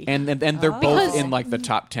Story. And they're both Because- in like the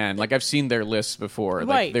top 10. Like I've seen their lists before. Like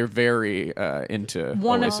Right. they're very into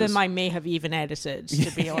One Oasis. of them I may have even edited,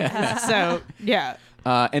 to be honest. So, yeah.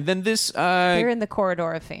 And then this They're in the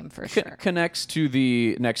corridor of fame for sure. connects to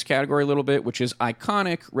the next category a little bit, which is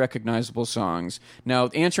iconic, recognizable songs. Now,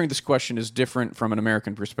 answering this question is different from an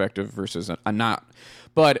American perspective versus a not.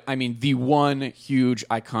 But, I mean, the one huge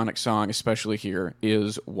iconic song, especially here,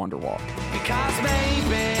 is Wonderwall. Because maybe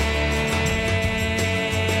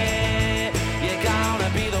you're gonna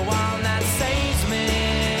be the one that saves me.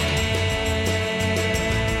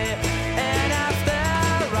 And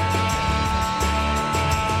after all,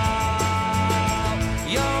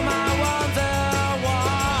 you're my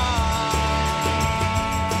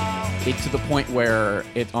Wonderwall. It's to the point where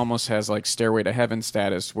it almost has like Stairway to Heaven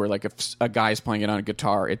status, where like if a guy's playing it on a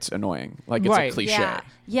guitar, it's annoying. Like it's Right. a cliche. Yeah,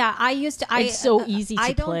 yeah. I used to. It's so easy to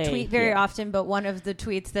I don't play. tweet very Yeah. often, but one of the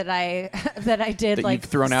tweets that I that I did That like you've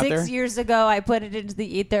thrown out 6 there? years ago, I put it into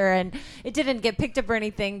the ether, and it didn't get picked up or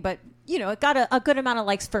anything, but you know, it got a good amount of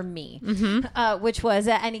likes for me, which was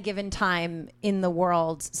at any given time in the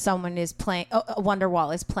world, someone is playing.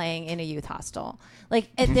 Wonderwall is playing in a youth hostel. Like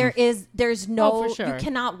there's no, Oh, for sure. you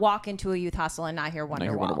cannot walk into a youth hostel and not hear Wonderwall.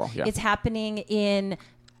 hear Wonderwall, yeah. It's happening in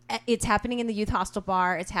the youth hostel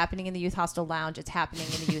bar. It's happening in the youth hostel lounge. It's happening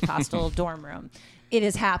in the youth hostel dorm room. It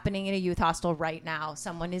is happening in a youth hostel right now.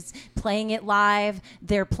 Someone is playing it live.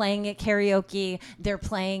 They're playing it karaoke. They're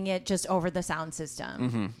playing it just over the sound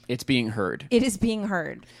system. It's being heard. It is being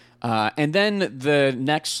heard. And then the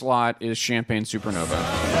next slot is Champagne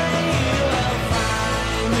Supernova.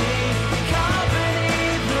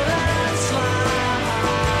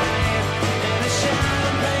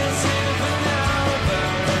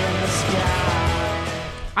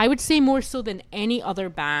 I would say more so than any other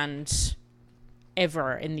band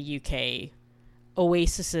ever in the UK,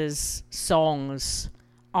 Oasis's songs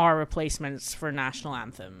are replacements for national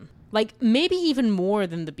anthem. Like, maybe even more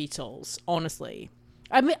than the Beatles, honestly.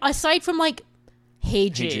 I mean, aside from, like, Hey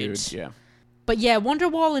Jude. Hey Jude, yeah. But yeah,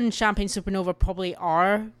 Wonderwall and Champagne Supernova probably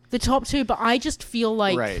are the top two, but I just feel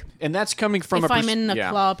like... Right. And that's coming from if a I'm in a yeah.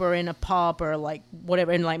 club or in a pub or, like,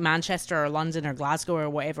 whatever, in, like, Manchester or London or Glasgow or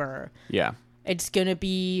whatever... Yeah. It's gonna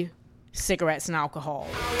be cigarettes and alcohol.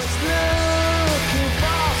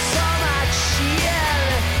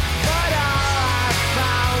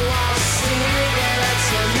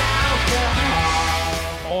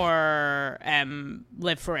 Or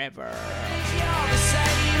Live Forever.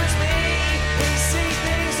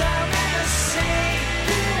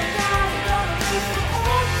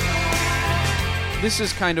 This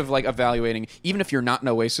is kind of like evaluating, even if you're not an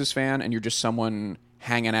Oasis fan and you're just someone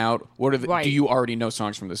hanging out, what are the, Right. do you already know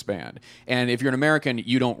songs from this band? And if you're an American,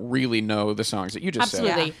 you don't really know the songs that you just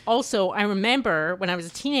Absolutely. said. Also, I remember when I was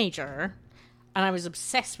a teenager and I was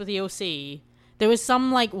obsessed with the OC, there was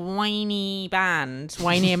some like whiny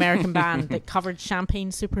American band that covered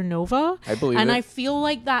Champagne Supernova. I believe and it. I feel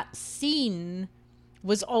like that scene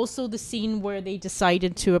was also the scene where they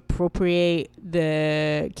decided to appropriate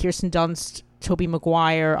the Kirsten Dunst, Tobey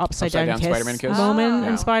Maguire Upside Down Spider-Man kiss. moment Yeah.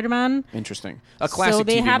 in Spider-Man. Interesting. A classic so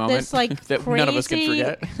they TV had moment this like that crazy, none of us can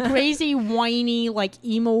forget. crazy whiny like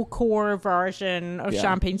emo core version of Yeah.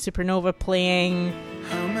 Champagne Supernova playing.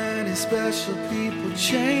 How many special people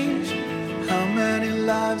change? How many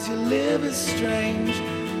lives you live is strange?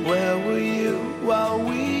 Where were you while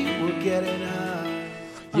we were getting high?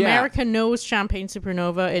 America knows Champagne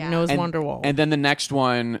Supernova. It knows Wonderwall. And then the next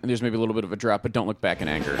one, there's maybe a little bit of a drop, but Don't Look Back in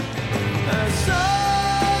Anger.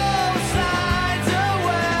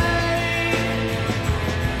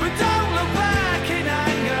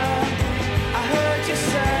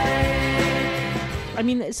 I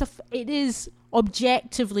mean, it is,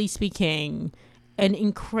 objectively speaking, an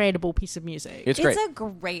incredible piece of music. It's great. It's a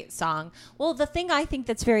great song. Well, the thing I think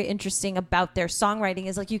that's very interesting about their songwriting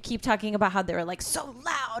is, like, you keep talking about how they're, like, so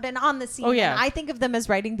loud and on the scene. Oh, yeah. And I think of them as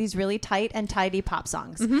writing these really tight and tidy pop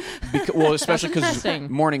songs. Mm-hmm. Well, especially because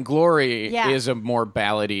Morning Glory Yeah. is a more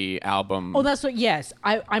ballady album. Oh, that's what, yes.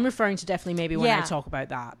 I'm referring to Definitely Maybe when I talk about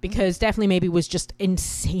that. Because Definitely Maybe was just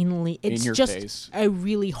insanely... It's In your just face. a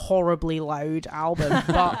really horribly loud album,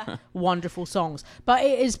 but wonderful songs. But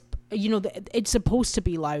it is... You know, it's supposed to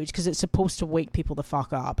be loud because it's supposed to wake people the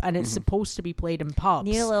fuck up, and it's supposed to be played in pubs.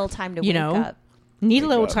 Need a little time to you wake know? up. Need a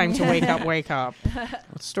little time to wake up, wake up. What's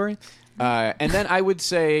the story? And then I would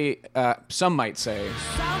say, some might say...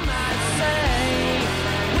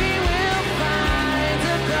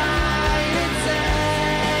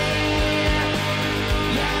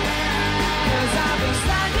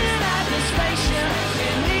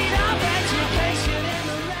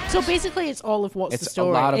 So basically, it's all of What's the It's Story.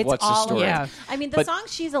 a lot of It's What's the all of Story. it. Yeah. I mean, the But- song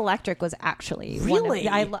 "She's Electric" was actually Really?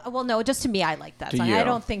 well, no, just to me, I like that To song. you. I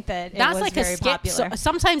don't think that That's it was like a very skip popular. song.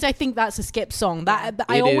 Sometimes I think that's a skip song. That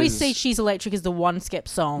I It always is. say She's Electric is the one skip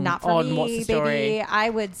song Not for on me, What's the Story. baby. I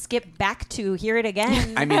would skip back to "Hear It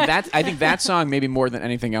Again." I mean, I think that song, maybe more than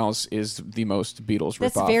anything else, is the most Beatles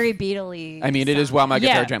That's ripoff. very Beatle-y. I mean, it is song. While My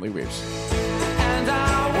Guitar Yeah. Gently Weeps. And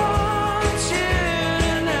I want you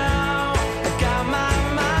to know I got my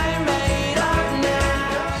mind made up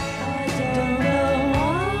now. I don't know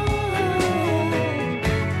why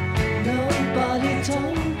nobody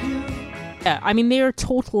told you. Yeah, I mean, they are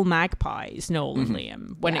total magpies, Noel and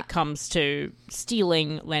Liam, when it comes to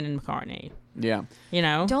stealing Lennon McCartney. Yeah. You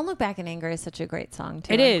know? "Don't Look Back in Anger" is such a great song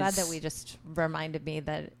too. It I'm is. glad that we just reminded me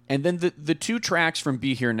that. And then the two tracks from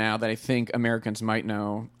Be Here Now that I think Americans might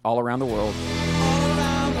know, All Around the World. All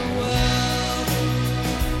around the world,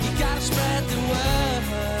 you gotta spread the word.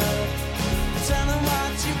 Tell them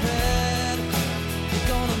what you heard. You're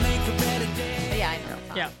gonna make a better day. Yeah, I know. the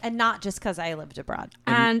song. Yeah. And not just because I lived abroad.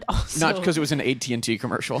 And also... Not because it was an AT&T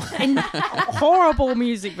commercial. And horrible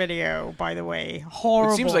music video, by the way.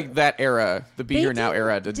 Horrible. It seems like that era, the Be Here Now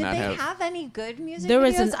era, did not they have... have any good music there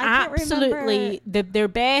videos? is an I can't absolutely remember. their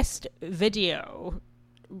best video.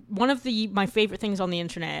 One of my favorite things on the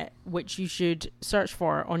internet, which you should search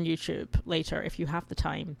for on YouTube later if you have the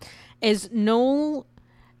time, is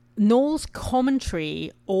Noel's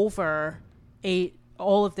commentary over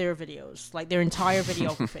all of their videos, like their entire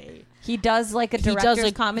videography. He does like a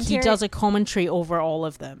director's commentary. He does a commentary over all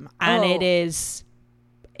of them, and it is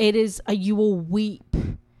you will weep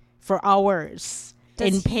for hours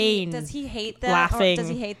in pain. Does he hate them? laughing. Or does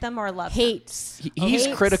he hate them or love hates? He's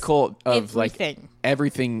hates critical of everything. like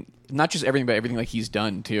everything, not just everything, but everything like he's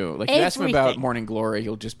done too. Like you ask him about Everything. Morning Glory,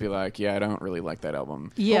 he'll just be like, "Yeah, I don't really like that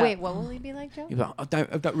album." Yeah. Oh, wait, what will he be like, Joe? He's like, I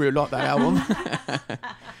don't really like that album.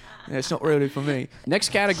 It's not really for me. Next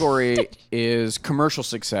category is commercial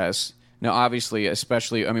success. Now, obviously,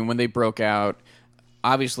 especially, I mean, when they broke out,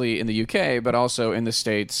 obviously in the UK, but also in the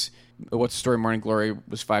States, What's the Story, Morning Glory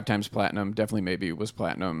was 5 times platinum. Definitely Maybe was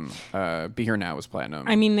platinum. Be Here Now was platinum.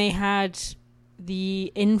 I mean, they had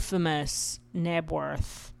the infamous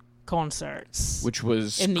Nebworth concerts, which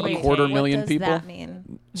was in the a UK. 250,000 What does people. that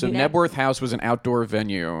mean? So Nebworth House was an outdoor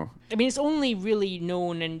venue. I mean, it's only really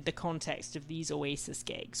known in the context of these Oasis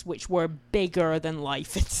gigs, which were bigger than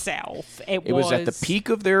life itself. It was at the peak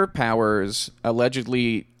of their powers.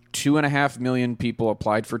 Allegedly, 2.5 million people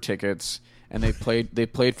applied for tickets, and they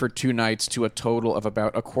played for 2 nights to a total of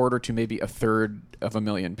about a quarter to maybe a third of a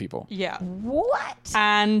million people. Yeah. What?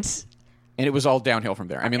 And it was all downhill from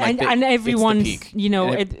there. I mean, like, and everyone's, it's the peak. you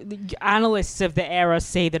know, And the analysts of the era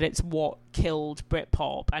say that it's what killed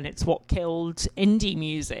Britpop and it's what killed indie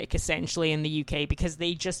music essentially in the UK, because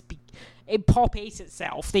they just pop ate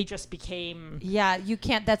itself. They just became Yeah, you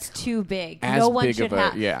can't. That's too big. As no one big should of a-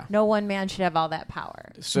 have. yeah. No one man should have all that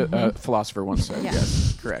power. So, philosopher once said, Yeah.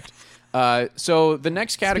 yes, correct. So the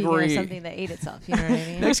next category, Speaking of something that ate itself, you know what I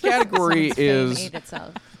mean? next category Someone's fame is ate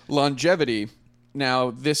itself. longevity.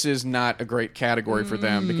 Now, this is not a great category for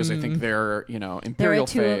them because I think they're, They're Imperial a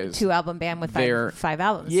phase. two album band with They're- 5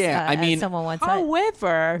 albums. Yeah, I as mean- someone once said.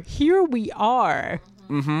 However, here we are,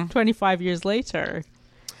 25 years later.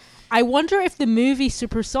 I wonder if the movie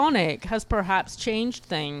Supersonic has perhaps changed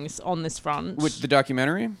things on this front. With the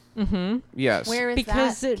documentary? Mm-hmm. Yes. Where is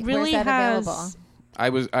because that? it really Where's that has.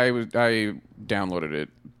 available? I downloaded it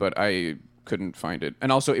but I couldn't find it.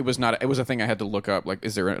 And also, it was a thing I had to look up. Like,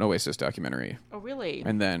 is there an Oasis documentary? Oh, really?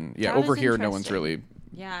 And then, That over is here, no one's interesting. really.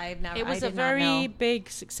 Yeah, I've never. It was I a did not very know. big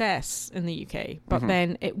success in the UK, but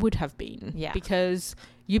then it would have been. Yeah. Because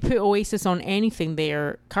you put Oasis on anything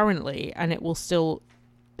there currently, and it will still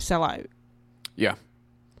sell out. Yeah.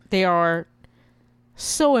 They are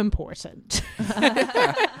so important.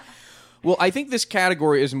 Well, I think this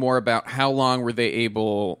category is more about how long were they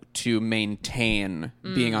able to maintain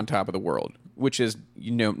being on top of the world, which is,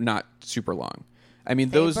 not super long. I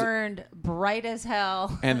mean, They those burned bright as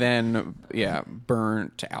hell. and then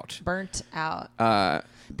burnt out. Burnt out.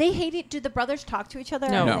 They hate it. Do the brothers talk to each other?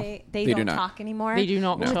 No. No, They they do don't not. talk anymore? They do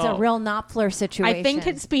not Ooh, It's a talk. real Knopfler situation. I think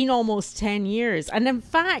it's been almost 10 years. And in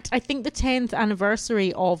fact, I think the 10th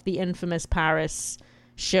anniversary of the infamous Paris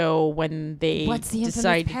show when they What's the infamous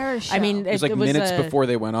decided. Paris show? I mean, It was like minutes before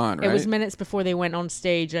they went on, right? It was minutes before they went on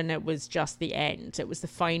stage, and it was just the end. It was the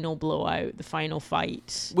final blowout, the final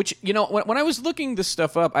fight. Which, when I was looking this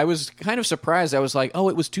stuff up, I was kind of surprised. I was like, oh,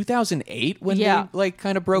 it was 2008 when Yeah. they,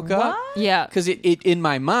 kind of broke up? Yeah. Because it in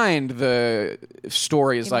my mind, the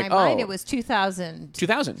story is In like, my mind, it was 2000.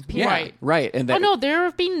 2000. Yeah, Right. right. And Oh that, no,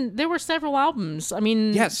 there were several albums. I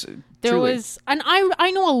mean, yes, there truly. was, and I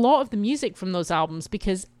know a lot of the music from those albums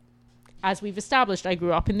because, as we've established, I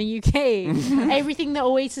grew up in the UK. Everything that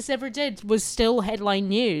Oasis ever did was still headline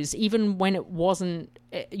news, even when it wasn't,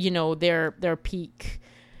 their peak,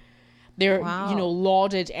 their Wow.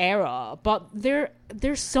 lauded era. But their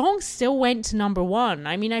songs still went to number one.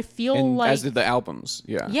 I mean, I feel And like as did the albums,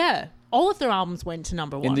 yeah. yeah, all of their albums went to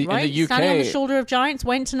number one. the- in right? the UK Standing on the Shoulder of Giants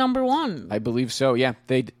went to number one. I believe so, yeah.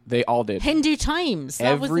 They all did. Hindu Times.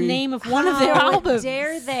 That was the Every- name of one of their How albums.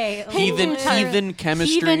 dare they? Heathen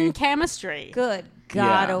chemistry. Heathen Chemistry. Good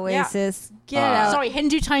God, Yeah. Oasis. Get out. Sorry,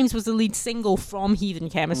 Hindu Times was the lead single from Heathen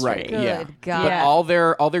Chemistry. Right, Good yeah. God. But Yeah. all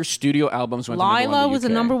their studio albums went to number one Lila in the was a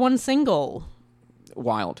UK. number one single.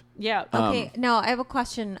 Wild. Yeah. Okay, now I have a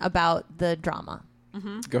question about the drama.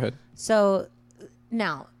 Go ahead. So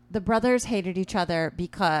now the brothers hated each other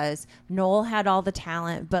because Noel had all the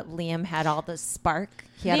talent, but Liam had all the spark.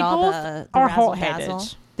 He had They all both the are razzle-dazzle.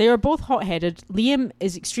 hot-headed. They are both hot-headed. Liam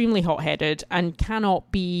is extremely hot-headed and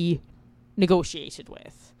cannot be negotiated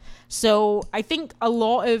with. So I think a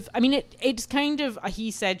lot of, it's kind of a he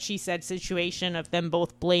said, she said situation of them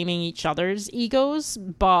both blaming each other's egos,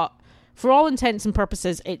 but for all intents and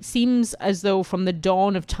purposes, it seems as though from the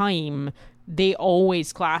dawn of time, they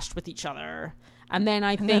always clashed with each other. And then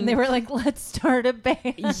I And think then they were like, let's start a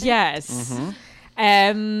band. yes.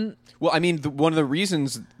 Well, I mean, one of the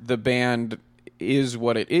reasons the band is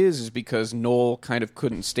what it is because Noel kind of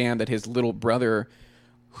couldn't stand that his little brother,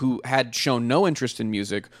 who had shown no interest in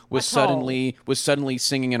music, was At all. suddenly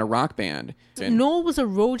singing in a rock band. And, Noel was a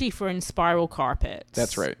roadie for In Spiral Carpets.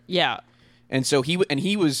 That's right. Yeah. and so he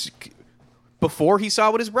was before he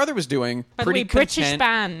saw what his brother was doing. By the pretty way, British content.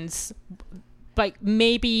 bands, like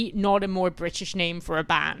maybe not a more British name for a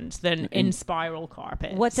band than In Spiral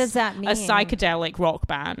Carpets. What does that mean? A psychedelic rock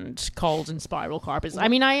band called In Spiral Carpets. I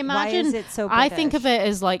mean, I imagine. is it so I think of British? it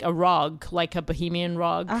as like a rug, like a bohemian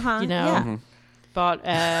rug. You know. yeah. Mm-hmm. But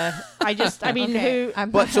I mean, Okay, who?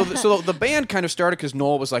 But so the band kind of started because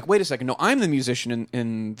Noel was like, wait a second, no, I'm the musician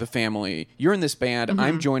in the family. You're in this band. Mm-hmm.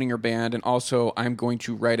 I'm joining your band, and also I'm going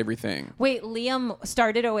to write everything. Wait, Liam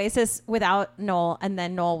started Oasis without Noel, and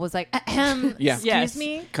then Noel was like, ahem, Yeah. excuse Yes.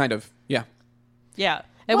 me? Kind of, yeah. Yeah,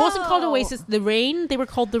 it wasn't called Whoa. Oasis. The Rain. They were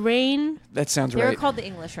called The Rain. That sounds They right. were called the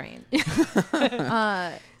English Rain.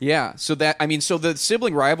 Yeah, so the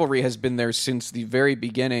sibling rivalry has been there since the very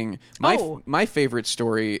beginning. My favorite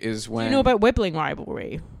story is when You know about Wibbling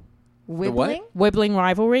rivalry. Wibbling? Wibbling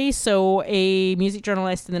rivalry. So a music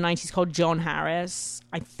journalist in the 90s called John Harris,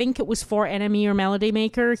 I think it was for NME or Melody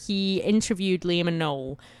Maker, he interviewed Liam and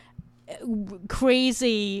Noel.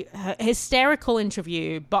 Crazy, hysterical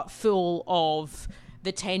interview, but full of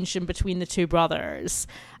the tension between the two brothers.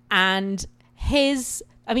 And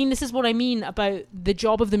this is what I mean about the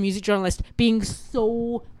job of the music journalist being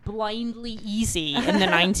so blindly easy in the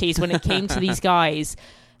 90s when it came to these guys.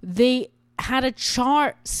 They had a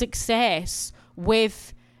chart success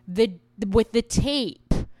with the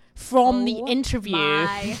tape from the interview.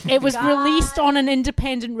 my It was God. released on an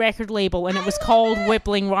independent record label and it was called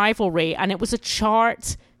Wibbling Rivalry, and it was a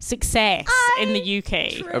chart success in the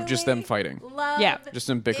UK. of just them fighting. Love Yeah. Just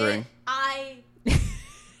them bickering. it. I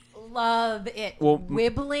love it. Well,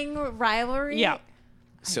 Wibbling rivalry? Yeah.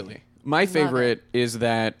 Silly. My favorite is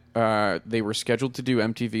that they were scheduled to do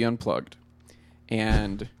MTV Unplugged,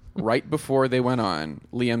 and right before they went on,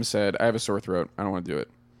 Liam said, "I have a sore throat. I don't want to do it."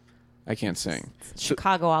 I can't sing. So,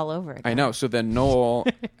 Chicago all over again. I know. So then Noel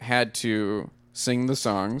had to sing the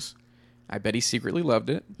songs. I bet he secretly loved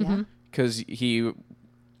it because he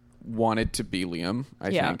wanted to be Liam, I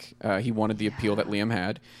think. He wanted the appeal that Liam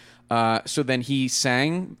had. So then he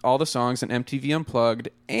sang all the songs on MTV Unplugged,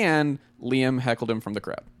 and Liam heckled him from the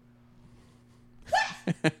crowd.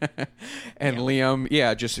 And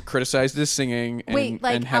Liam, just criticized his singing and, Wait,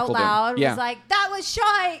 like and out heckled loud him. was like, that was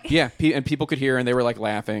shy. Yeah, and people could hear, and they were like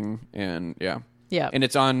laughing, and and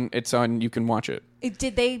it's on. You can watch it.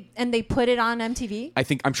 Did they put it on MTV?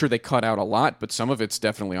 I'm sure they cut out a lot, but some of it's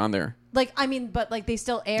definitely on there. Like, I mean, but like they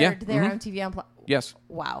still aired their MTV Unplugged. Yes.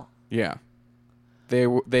 Wow. Yeah.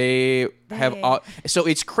 They have so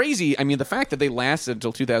it's crazy. I mean, the fact that they lasted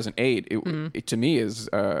until 2008, it to me is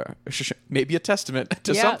maybe a testament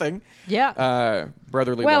to something. Yeah.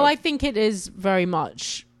 Brotherly Well, love. I think it is very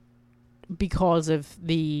much because of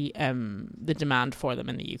the demand for them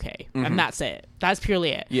in the UK, and that's it. That's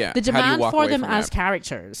purely it. Yeah. The How do you demand walk for away them from as that?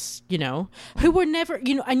 characters, who were never,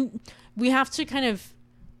 and we have to kind of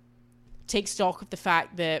take stock of the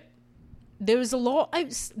fact that there is a lot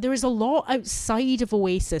outside of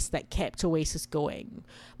Oasis that kept Oasis going.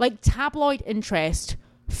 Like, tabloid interest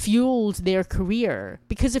fueled their career,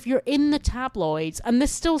 because if you're in the tabloids, and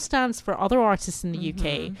this still stands for other artists in the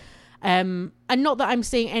UK, and not that I'm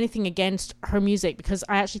saying anything against her music, because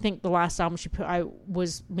I actually think the last album she put out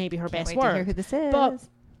was maybe her best Wait work. to hear who this is. But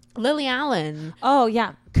Lily Allen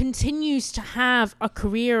continues to have a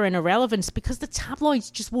career and a relevance because the tabloids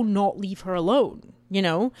just will not leave her alone,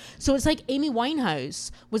 So it's like Amy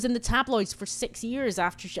Winehouse was in the tabloids for 6 years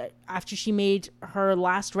after she made her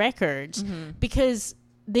last record, because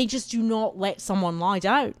they just do not let someone lie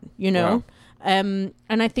down, Wow. And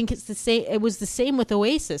I think it's the same. It was the same with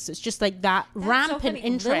Oasis. It's just like that rampant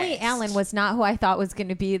interest. Lily Allen was not who I thought was going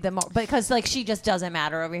to be because like she just doesn't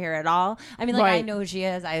matter over here at all. I mean, like I know who she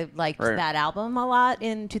is. I liked that album a lot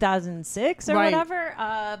in 2006 or whatever.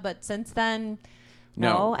 But since then,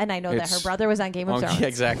 no. And I know that her brother was on Game of Thrones. Yeah,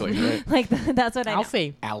 exactly. Right. Like that's what I know.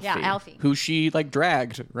 Alfie. Yeah, Alfie. Who she like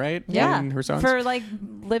dragged, right? Yeah, in her songs. for like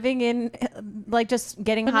living in, like just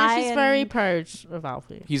getting But high. she's very proud of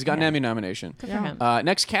Alfie. He's got an Emmy nomination. Good for him.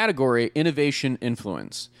 Next category, innovation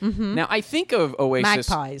influence. Now, I think of Oasis...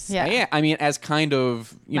 Magpies. Yeah, I mean, as kind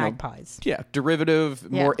of, Magpies. Derivative,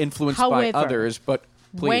 more influenced However, by others, but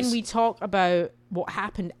please. When we talk about what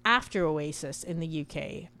happened after Oasis in the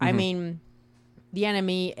UK, I mean, the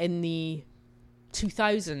NME in the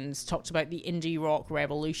 2000s talked about the indie rock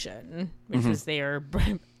revolution, which was their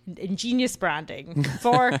ingenious branding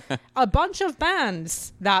for a bunch of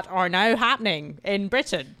bands that are now happening in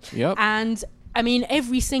Britain. Yep. And I mean,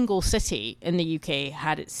 every single city in the UK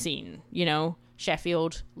had its scene,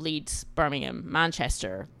 Sheffield, Leeds, Birmingham,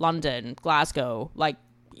 Manchester, London, Glasgow, like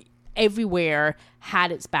everywhere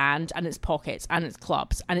had its band and its pockets and its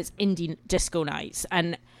clubs and its indie disco nights.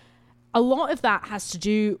 And a lot of that has to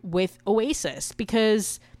do with Oasis,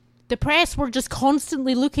 because the press were just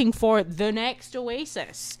constantly looking for the next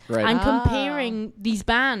Oasis and comparing these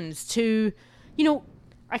bands to,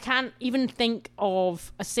 I can't even think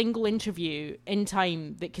of a single interview in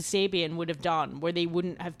time that Kasabian would have done where they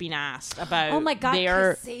wouldn't have been asked about Oh my God,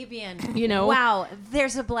 their, Kasabian. Wow,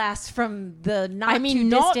 there's a blast from the not too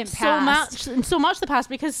not distant so past. so much the past,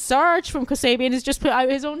 because Serge from Kasabian has just put out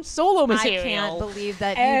his own solo material. I can't believe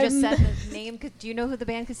that you just said the name. Do you know who the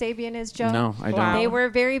band Kasabian is, Joe? No, I don't. They were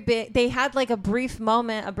very big. They had like a brief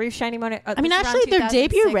shining moment. I mean, actually, their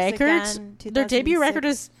debut record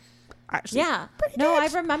is actually No, I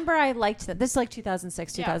remember I liked that. This is like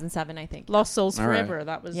 2006, 2007, I think. Lost Souls All right. Forever.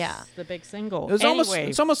 That was the big single. It was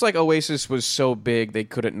it's almost like Oasis was so big they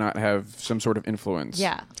couldn't not have some sort of influence.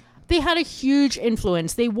 Yeah. They had a huge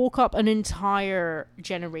influence. They woke up an entire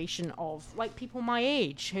generation of like people my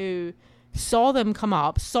age who saw them come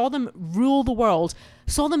up, saw them rule the world,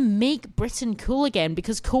 saw them make Britain cool again,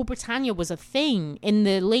 because Cool Britannia was a thing in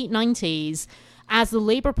the late 90s. As the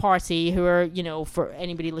Labour Party, who are, for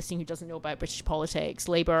anybody listening who doesn't know about British politics,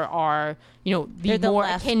 Labour are, the more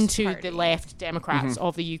akin to the left Democrats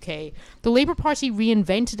of the UK. The Labour Party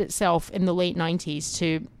reinvented itself in the late 90s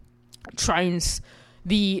to trounce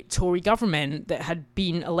the Tory government that had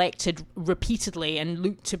been elected repeatedly and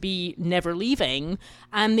looked to be never leaving,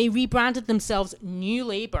 and they rebranded themselves New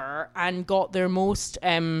Labour and got their most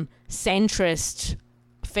centrist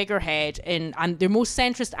figurehead and their most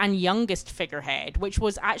centrist and youngest figurehead, which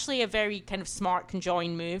was actually a very kind of smart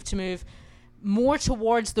conjoined move to move more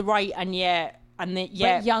towards the right and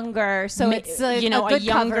but younger, so it's a good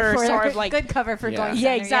younger cover sort of like good cover for going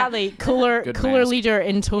yeah, exactly. Cooler Good mask. leader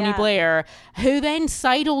in Tony Blair, who then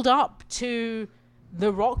sidled up to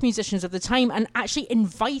the rock musicians of the time and actually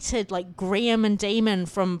invited like Graham and Damon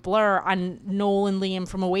from Blur and Noel and Liam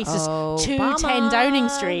from Oasis to Obama. 10 Downing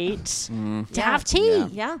Street to have tea.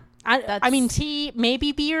 Yeah. I mean, tea,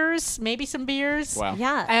 maybe beers, maybe some beers. Wow.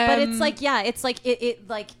 Yeah, but it's like,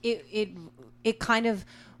 it kind of,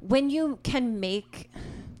 when you can make,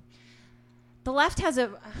 the left has a,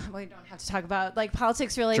 well, we don't have to talk about like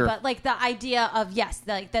politics really, Sure. but like the idea of, yes,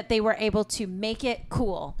 like that they were able to make it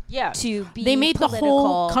cool. Yeah. To be They made political, the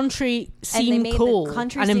whole country and they seem made cool the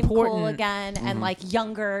country and seem important. cool again, and like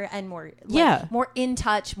younger and more, more in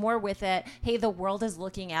touch, more with it. Hey, the world is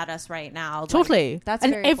looking at us right now. Totally. Like, that's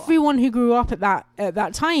and very cool. everyone who grew up at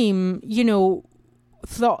that time, you know,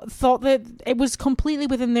 thought that it was completely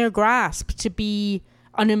within their grasp to be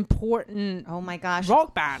an important Oh my gosh,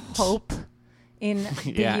 rock band. hope in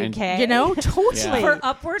the Yeah, and- UK. You know, totally. For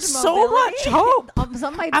upward So mobility. much hope.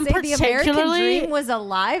 Some might And say the American particularly- dream was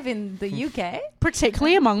alive in the UK.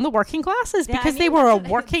 Particularly among the working classes, Yeah, I because mean, they were a that's-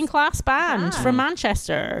 working class band Yeah. from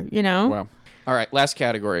Manchester, you know? Wow. All right, last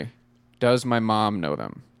category. Does my mom know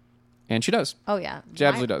them? And she does. Oh yeah, She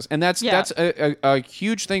absolutely does. And that's Yeah. a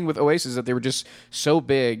huge thing with Oasis, that they were just so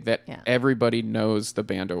big that Yeah. everybody knows the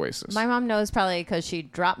band Oasis. My mom knows probably because she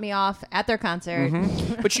dropped me off at their concert.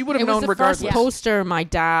 But she would have It was known the regardless. first poster my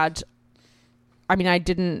dad, I mean, I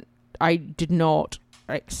did not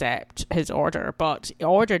accept his order, but he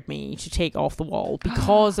ordered me to take off the wall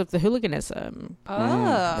because of the hooliganism.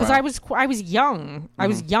 Oh, Because I was young. I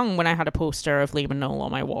was young when I had a poster of Liam and Noel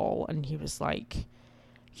on my wall, and he was like,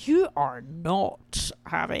 "You are not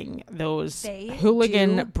having those They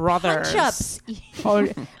hooligan do brothers." punch-ups. Or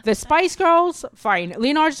the Spice Girls, fine.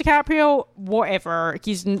 Leonardo DiCaprio, whatever.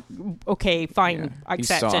 He's okay, fine, Yeah, he's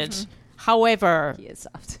accepted. soft. However, he is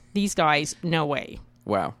soft. these guys, no way.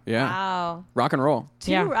 Wow. Yeah. Wow. Rock and roll.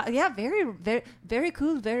 Yeah. Very, very, very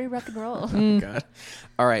cool. Very rock and roll. God.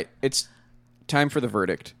 All right. It's time for the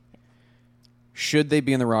verdict. Should they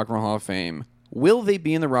be in the Rock and Roll Hall of Fame? Will they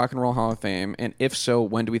be in the Rock and Roll Hall of Fame? And if so,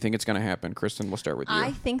 when do we think it's going to happen? Kristen, we'll start with you.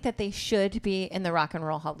 I think that they should be in the Rock and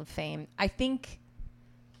Roll Hall of Fame. I think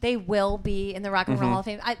they will be in the Rock and Roll Hall of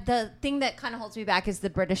Fame. The thing that kind of holds me back is the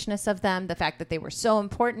Britishness of them, the fact that they were so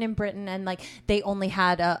important in Britain and like they only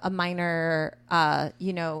had a minor,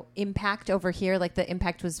 impact over here. Like the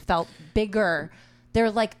impact was felt bigger. They're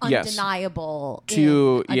like Yes. undeniable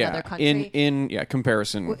to in another country. in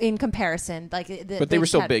comparison. In comparison, like, But they were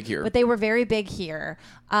still big here. But they were very big here.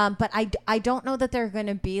 But I don't know that they're going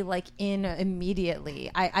to be like in immediately.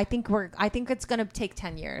 I think it's going to take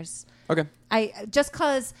 10 years. Okay. Just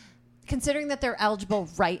because, considering that they're eligible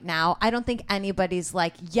right now, I don't think anybody's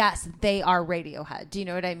like, yes, they are Radiohead. Do you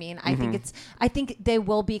know what I mean? I think they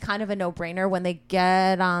will be kind of a no-brainer when they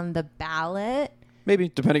get on the ballot. Maybe,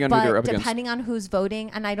 depending on who they're up against. Depending on who's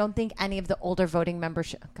voting, and I don't think any of the older voting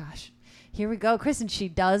members gosh, here we go. Kristen, she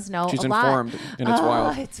does know She's a lot. informed, and it's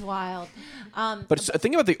wild. It's wild. But the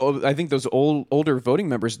thing about I think those older voting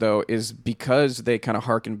members, though, is because they kind of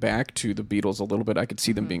harken back to the Beatles a little bit, I could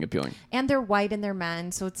see them being appealing. And they're white and they're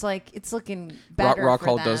men, so it's like it's looking better. Rock for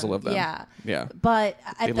Hall them. does love them. Yeah. Yeah. But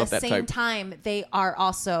They at the love that same type. time, they are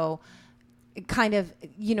also kind of,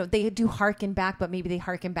 they do harken back, but maybe they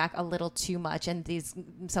harken back a little too much. And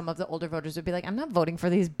some of the older voters would be like, I'm not voting for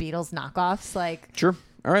these Beatles knockoffs. Like, Sure.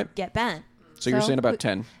 All right. get bent. So you're saying about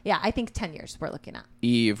 10. Yeah, I think 10 years we're looking at.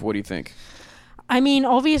 Eve, what do you think? I mean,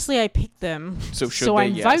 obviously I picked them, So should they?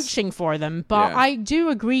 I'm Yes. vouching for them. But Yeah. I do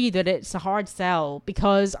agree that it's a hard sell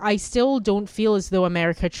because I still don't feel as though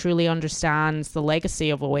America truly understands the legacy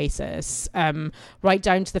of Oasis, right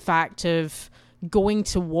down to the fact of going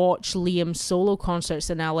to watch Liam's solo concerts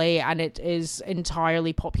in LA, and it is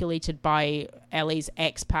entirely populated by LA's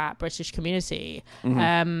expat British community.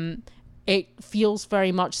 It feels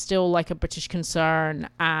very much still like a British concern,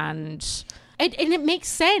 and it makes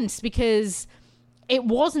sense because it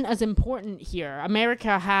wasn't as important here.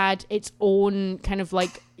 America had its own kind of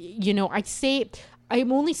like, I'm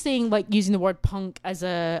only saying like using the word punk as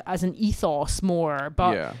an ethos more,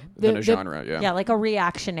 but Yeah. Than a genre, yeah. Yeah, like a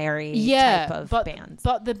reactionary type of bands.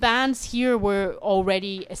 But the bands here were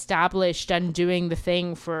already established and doing the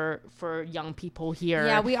thing for young people here.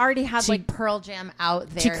 Yeah, we already had to- like Pearl Jam out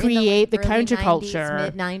there to create in the early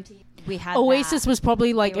counterculture. 90s, mid-90s. We had Oasis that. was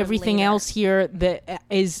probably like They were everything later. else here that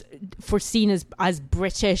is foreseen as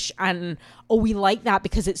British, and we like that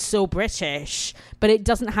because it's so British, but it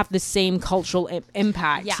doesn't have the same cultural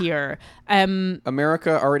impact Yeah. here.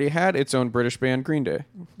 America already had its own British band, Green Day.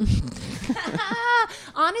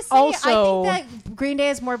 Honestly, Also- I think that Green Day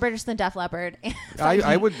is more British than Def Leppard.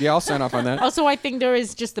 I would, I'll sign off on that. Also, I think there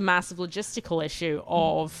is just the massive logistical issue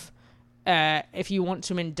of if you want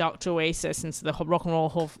to induct Oasis into the Rock and Roll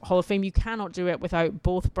Hall of Fame, you cannot do it without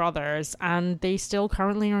both brothers, and they still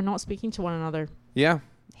currently are not speaking to one another. Yeah.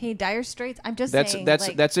 Hey, Dire Straits. I'm just saying.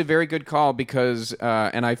 That's a very good call because,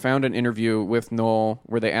 and I found an interview with Noel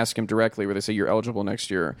where they ask him directly, where they say, "You're eligible next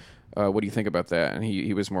year. What do you think about that?" And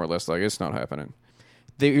he was more or less like, "It's not happening."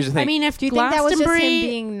 Here's the thing. I mean, if Do you think that was just him Glastonbury,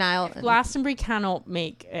 being Glastonbury cannot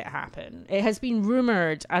make it happen. It has been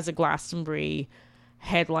rumored as a Glastonbury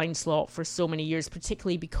headline slot for so many years,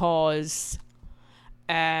 particularly because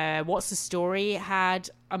What's the Story had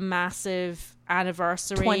a massive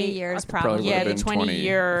anniversary. 20 years, Probably Yeah, would've the been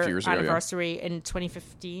 20-year years ago, anniversary in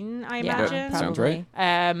 2015, I Yeah, imagine. That sounds right.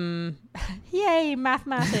 Yay,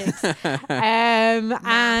 mathematics.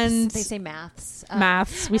 And They say maths.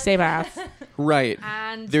 maths. We say maths. Right.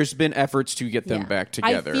 And There's been efforts to get them Yeah. back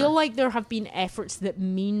together. I feel like there have been efforts that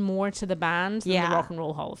mean more to the band than Yeah. the Rock and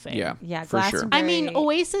Roll Hall of Fame. yeah, Yeah, for sure. Glastonbury. I mean,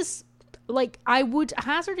 Oasis, like, I would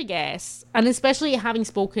hazard a guess, and especially having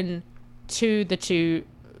spoken to the two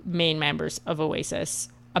main members of Oasis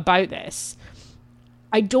about this,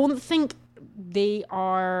 I don't think they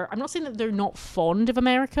are... I'm not saying that they're not fond of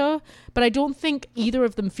America, but I don't think either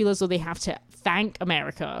of them feel as though they have to thank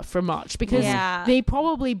America for much, because Yeah. they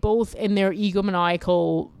probably both, in their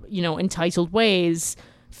egomaniacal, entitled ways,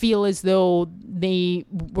 feel as though they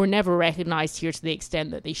were never recognized here to the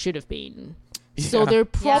extent that they should have been. So Yeah. they're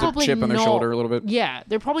It's a probably chip on their not- shoulder a little bit. Yeah,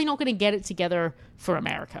 they're probably not going to get it together for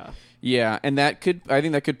America. Yeah, and I think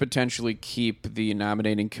that could potentially keep the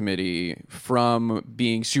nominating committee from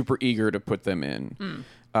being super eager to put them in.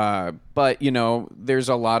 But there's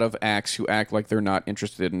a lot of acts who act like they're not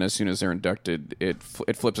interested, and as soon as they're inducted, it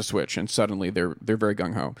flips a switch, and suddenly they're very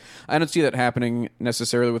gung ho. I don't see that happening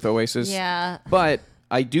necessarily with Oasis. Yeah. But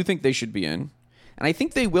I do think they should be in, and I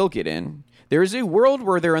think they will get in. There is a world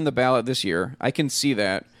where they're on the ballot this year. I can see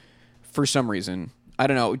that for some reason. I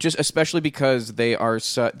don't know, just especially because they are.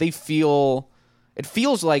 It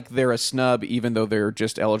feels like they're a snub, even though they're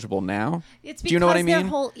just eligible now. It's because Do you know what I mean? their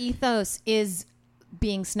whole ethos is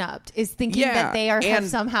being snubbed, is thinking Yeah, that they have and-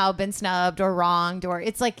 somehow been snubbed or wronged, or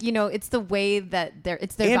it's like, it's the way that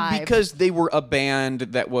it's their And vibe. because they were a band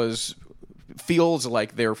that feels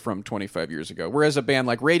like they're from 25 years ago. Whereas a band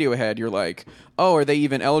like Radiohead, you're like, oh, are they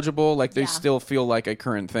even eligible? Like, they still feel like a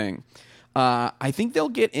current thing. I think they'll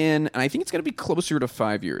get in, and I think it's going to be closer to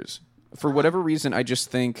 5 years. For whatever reason, I just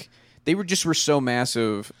think they were so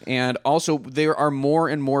massive. And also, there are more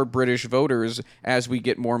and more British voters as we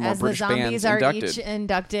get more and more as British the bands zombies are inducted. each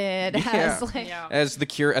inducted, Yeah. as As The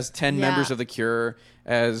Cure, as 10 Yeah. members of The Cure,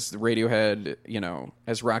 as Radiohead,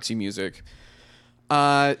 as Roxy Music.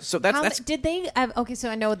 So that's did they? Okay, so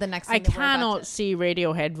I know the next thing. I that we're about cannot to- see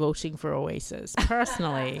Radiohead voting for Oasis,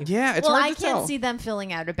 personally. yeah. It's well, hard I to can't tell. see them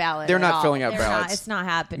filling out a ballot. They're at not all. filling out They're not- ballots. it's not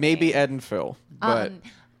happening. Maybe Ed and Phil, but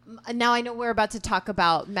Now I know we're about to talk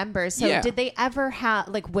about members. So Yeah. did they ever have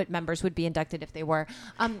what members would be inducted if they were?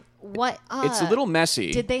 What? it's a little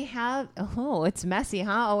messy. Did they have? Oh, it's messy,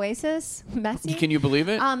 huh? Oasis, messy. Can you believe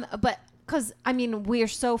it? But because we are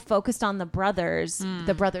so focused on the brothers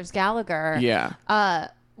Gallagher. Yeah.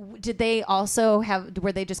 Did they also have?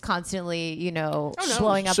 Were they just constantly,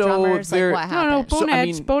 blowing up So drummers? Like they're- what No, no, happened? So, I Bonehead.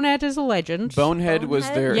 mean- Bonehead is a legend. Bonehead was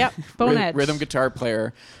their Yep, Bonehead. rhythm guitar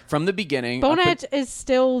player from the beginning. Bonehead is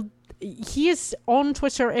still... He is on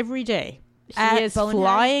Twitter every day. He At is Bonehead?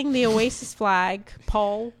 flying the Oasis flag.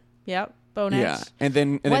 Paul. Yep, Bonehead. Yeah, and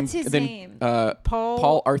then What's his name?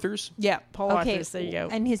 Paul Arthurs. Yeah, Paul Okay, Arthurs. There you go.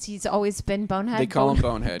 And he's always been Bonehead. They call him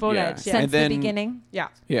Bonehead. Bonehead, yeah. yeah. since And then the beginning. Yeah.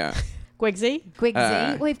 Yeah. Gwigsy.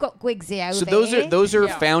 Gwigsy. We've got Gwigsy out So there. those are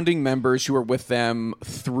Yeah. founding members who are with them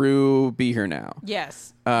through Be Here Now.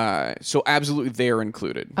 Yes. So absolutely they are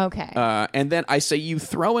included. Okay. And then I say you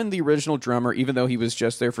throw in the original drummer, even though he was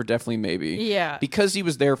just there for Definitely Maybe. Yeah. Because he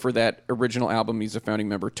was there for that original album, he's a founding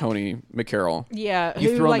member, Tony McCarroll. Yeah.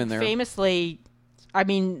 You who, throw him like, in there. famously... I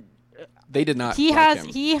mean... They did not He like has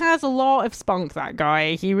him. he has a lot of spunk, that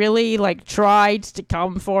guy. He really tried to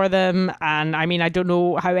come for them, and I mean I don't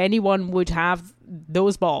know how anyone would have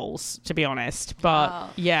those balls, to be honest.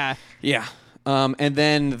 But yeah. Yeah. And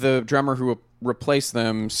then the drummer who replaced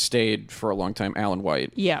them stayed for a long time, Alan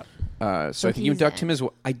White. Yeah. So I think you he's induct in. him as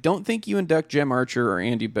well. I don't think you induct Jem Archer or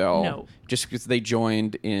Andy Bell. No. Just because they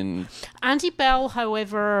joined in. Andy Bell,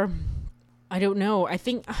 however, I don't know. I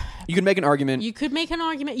think You can make an argument. you could make an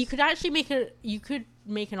argument. You could actually make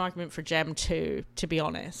an argument for Jem too, to be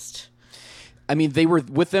honest. I mean, they were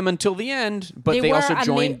with them until the end, but They they were, also and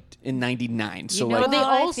joined in '99. So know like, But they how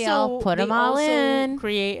I also feel. Put they 'em all also in.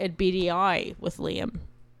 created BDI with Liam.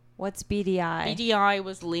 What's BDI? BDI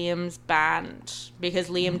was Liam's band because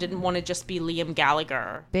Liam didn't want to just be Liam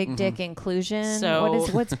Gallagher. Big Dick Inclusion. So-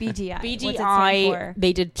 What's BDI? What's it stand BDI, for?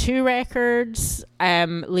 they did 2 records.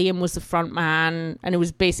 Liam was the front man, and it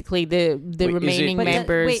was basically the remaining But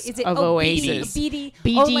members is it of Oasis. BD?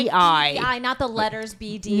 BDI. Oh, like BDI, not the letters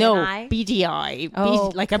BD No, and I? BDI.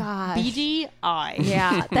 Oh, like gosh. a BDI.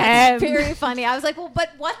 Yeah, that's very funny. I was like, well, but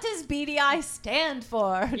what does BDI stand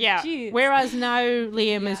for? Yeah. Jeez. Whereas now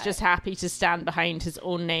Liam is just happy to stand behind his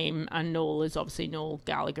own name, and Noel is obviously Noel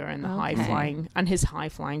Gallagher and the high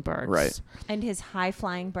flying birds. Right. And his high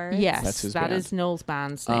flying birds. Yes, That's his that band. is Noel's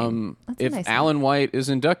band's name. That's a If nice Alan White is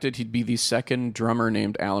inducted, he'd be the second drummer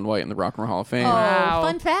named Alan White in the Rock and Roll Hall of Fame. Oh, Wow.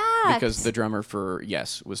 fun fact. Because the drummer for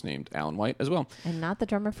Yes was named Alan White as well. and not the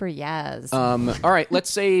drummer for Yaz. All right, let's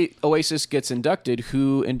say Oasis gets inducted.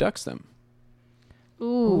 Who inducts them?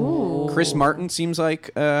 Ooh. Chris Martin seems like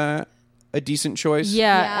a decent choice.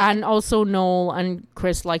 Yeah, and also Noel and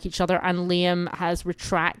Chris like each other, and Liam has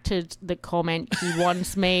retracted the comment he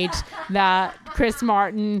once made that Chris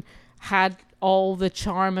Martin had all the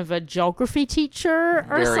charm of a geography teacher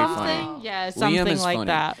or Very something. funny. Yeah, Liam something is like funny.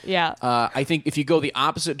 that. Yeah. I think if you go the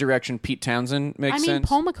opposite direction, Pete Townsend makes I mean, sense.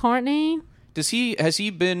 Paul McCartney. Has he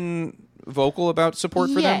been vocal about support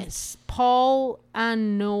for them? Yes, Paul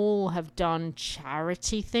and Noel have done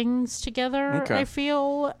charity things together. Okay. I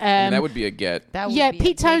feel That would be a get. That would yeah, be a Pete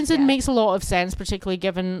big Townsend get. makes a lot of sense, particularly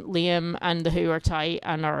given Liam and the Who are tight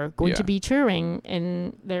and are going Yeah. to be touring,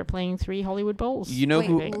 and they're playing 3 Hollywood Bowls. You know Wait,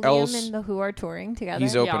 who Liam else? and the Who are touring together.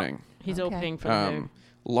 He's opening. He's Okay. opening for the Who.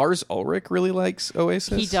 Lars Ulrich really likes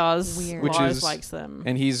Oasis. He does. Weird. Which Lars is likes them.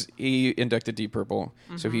 and he inducted Deep Purple,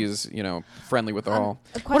 so he's friendly with all.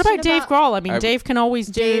 What about Dave Grohl? I mean, I- Dave can always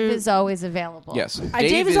do. Dave is always available. Yes,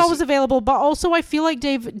 Dave is always available, but also I feel like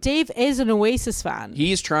Dave is an Oasis fan.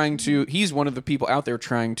 He's trying to. He's one of the people out there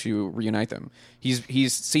trying to reunite them. He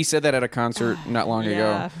said that at a concert not long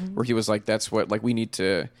Yeah. ago, where he was like, "That's what we need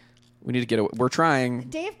to get. We're trying."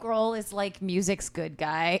 Dave Grohl is like music's good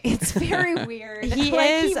guy. It's very weird. He Like,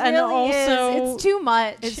 is, he and really also- is. It's too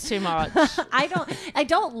much. It's too much. I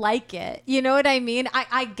don't like it. You know what I mean?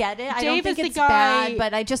 I get it. I don't Dave think is the it's guy- bad,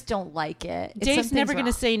 but I just don't like it. It's Dave's something's never going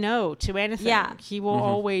to wrong. say no to anything. Yeah. He will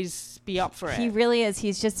always be up for it. He really is.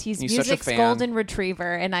 He's He's such a music's fan. golden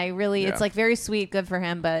retriever, and I really, Yeah. it's like very sweet, good for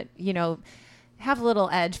him. But have a little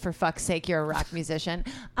edge for fuck's sake. You're a rock musician.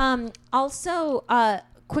 Also,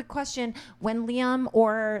 quick question: when Liam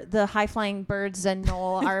or the High Flying Birds and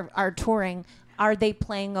Noel are touring, are they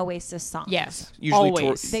playing Oasis songs? Yes, Usually,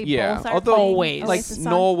 always. They yeah. both are Although, playing Always. like Oasis songs?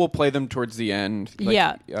 Noel will play them towards the end. Like,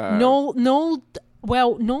 yeah.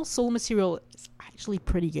 Noel's solo material is actually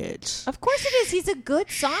pretty good. Of course it is. He's a good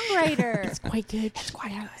songwriter. It's quite good. It's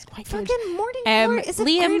quite good. Fucking Morning Glory is a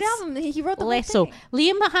great Liam's album. He wrote the whole less so. thing.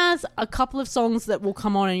 Liam has a couple of songs that will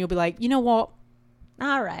come on, and you'll be like, you know what?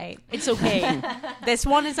 All right. It's okay. This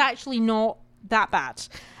one is actually not that bad.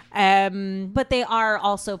 But they are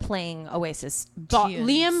also playing Oasis But tunes.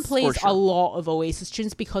 Liam plays For sure. a lot of Oasis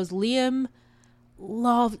tunes because Liam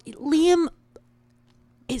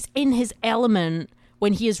is in his element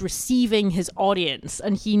when he is receiving his audience,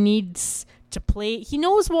 and he needs to play. He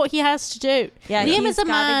knows what he has to do. Yeah, Liam he's is a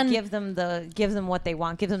gotta man. give them what they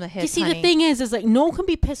want. Give them the hits. You see, honey. the thing is like Noel can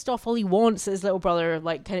be pissed off all he wants that his little brother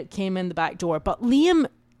like kind of came in the back door, but Liam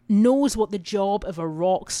knows what the job of a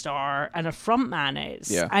rock star and a front man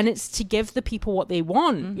is, Yeah. and it's to give the people what they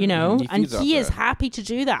want, you know, He and feeds off he is that. happy to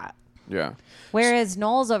do that. Yeah. Whereas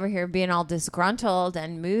Noel's over here being all disgruntled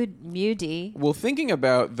and moody. Well, thinking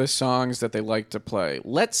about the songs that they like to play,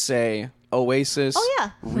 let's say Oasis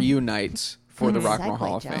reunites for the Rock and Roll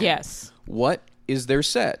Hall of Segue, Fame. Joe. Yes. What is their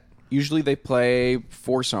set? Usually they play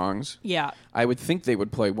 4 songs. Yeah. I would think they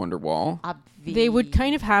would play Wonderwall. They would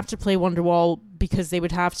kind of have to play Wonderwall because they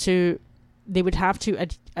would have to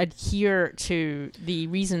adhere to the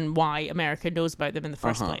reason why America knows about them in the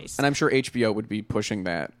first place. And I'm sure HBO would be pushing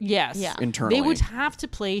that. Yes. Yeah. Internally. They would have to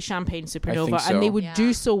play Champagne Supernova, think so. and they would Yeah.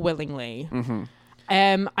 do so willingly.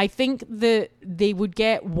 I think they would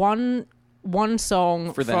get one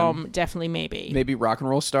song For them. from Definitely Maybe. Maybe Rock and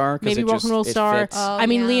Roll Star. 'cause Maybe it Rock just- and Roll it Star. fits. I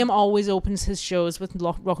mean, yeah. Liam always opens his shows with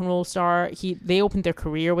Rock and Roll Star. They opened their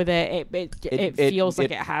career with it. It feels like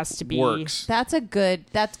it has to be. Works. That's good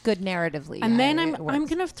narratively. And then It I'm works.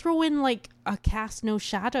 gonna throw in like a Cast No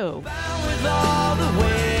Shadow. With all the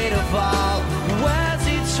weight of all the words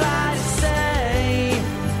he tried to say,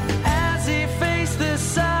 as he faced the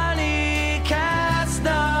sun, he cast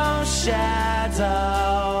no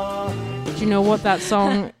shadow. Do you know what that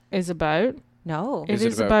song is about? No. Is It it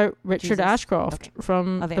is about- about Richard Jesus. Ashcroft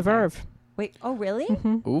from A The vampire. Verve. Wait. Oh, really?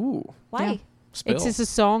 Ooh. Why? Spill. It's just a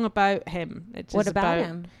song about him. What about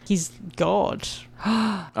him? He's God.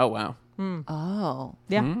 Oh, wow. Oh.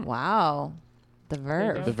 Yeah. Wow. The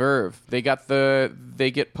Verve. The Verve. They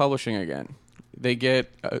get publishing again. They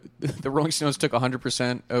get the Rolling Stones took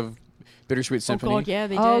 100% of Bittersweet Symphony. Oh God, yeah,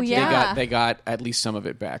 they did. Oh, yeah. They got at least some of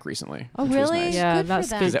it back recently. Oh, which was really? nice. Yeah, Good that's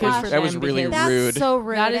for good. them. Good for That was them really because rude. That's so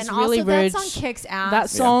rude. That is and really also, rude. That song kicks ass. That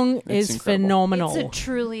song it's is incredible. phenomenal. It's a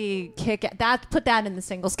truly put that in the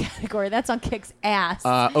singles category. That song kicks ass.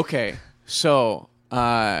 Okay, so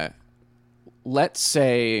let's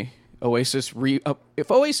say Oasis if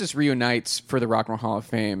Oasis reunites for the Rock and Roll Hall of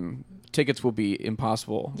Fame, tickets will be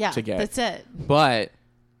impossible to get. That's it. But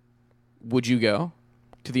would you go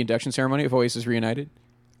to the induction ceremony if Oasis reunited?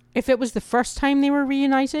 If it was the first time they were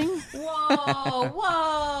reuniting,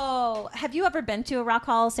 Whoa. Have you ever been to a Rock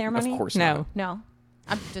Hall ceremony? Of course no. not. No.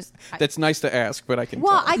 I'm just... That's nice to ask, but I can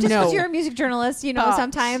Well, tell. I just, No. because you're a music journalist, you know, But-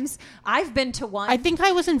 sometimes I've been to one. I think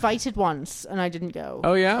I was invited once and I didn't go.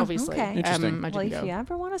 Oh, yeah? Obviously. Okay. Interesting. I Well, didn't if go. you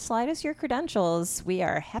ever want to slide us your credentials, we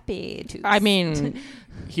are happy to. I mean,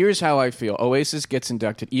 Here's how I feel. Oasis gets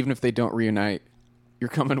inducted, even if they don't reunite. You're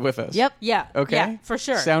coming with us. Yep. yeah. Okay. Yeah, for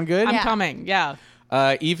sure. Sound good? I'm Yeah. coming. Yeah.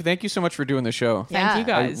 Eve, thank you so much for doing the show. Thank you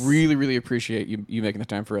Yeah. guys. I really, really appreciate you making the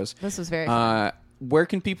time for us. This was very fun. Where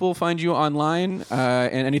can people find you online?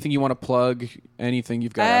 And anything you want to plug? Anything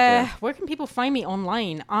you've got out there? Where can people find me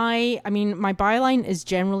online? I mean, my byline is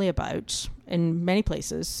generally about, in many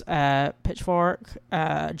places, Pitchfork,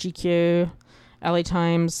 GQ, LA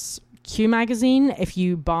Times, Q Magazine. If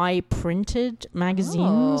you buy printed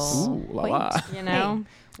magazines, Ooh, la la. you know.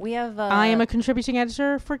 We have. I am a contributing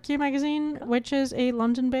editor for Q Magazine, which is a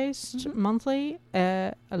London-based monthly,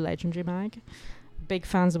 a legendary mag. Big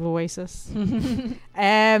fans of Oasis.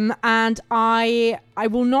 And I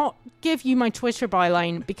will not give you my Twitter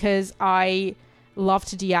byline because I love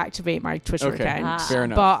to deactivate my Twitter Okay, account. fair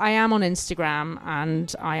enough. But I am on Instagram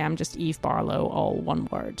and I am just Eve Barlow, all one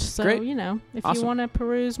word. So, Great. you know, if Awesome. you want to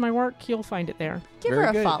peruse my work, you'll find it there. Give Very her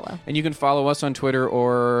a good. follow. And you can follow us on Twitter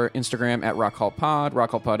or Instagram at rockhallpod.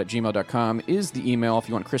 Rockhallpod@gmail.com is the email. If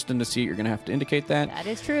you want Kristen to see it, you're going to have to indicate that. That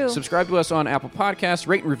is true. Subscribe to us on Apple Podcasts.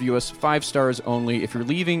 Rate and review us 5 stars only. If you're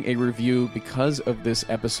leaving a review because of this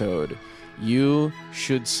episode, you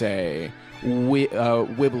should say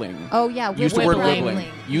wibbling. Oh yeah, Use the word wibbling. wibbling.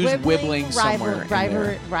 Use wibbling somewhere in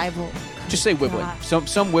there. Rival. Just say wibbling. God.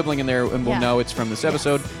 Some wibbling in there, and we'll Yeah. know it's from this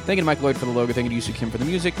episode. Thank you to Mike Lloyd for the logo. Thank you to Yusu Kim for the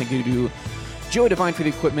music. Thank you to Joey Devine for the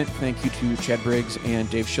equipment. Thank you to Chad Briggs and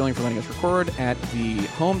Dave Schilling for letting us record at the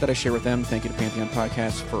home that I share with them. Thank you to Pantheon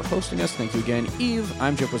Podcast for hosting us. Thank you again, Eve.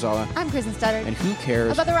 I'm Joe Quazala. I'm Kristen Studdard. And who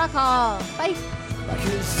cares? About the Rock Hall. Bye.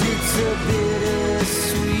 'Cause it's a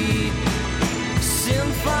bittersweet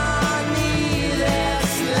symphony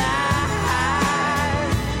that's life.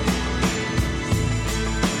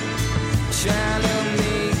 Trying to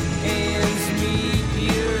make ends meet,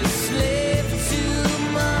 you're a slave to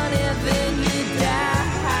money, then you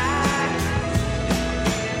die.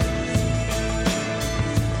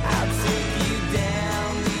 I'll take you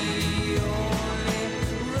down the only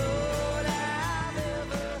road I've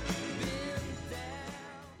ever been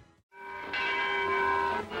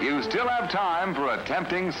down. You still have time for a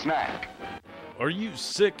tempting snack. Are you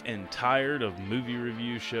sick and tired of movie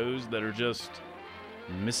review shows that are just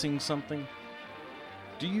missing something?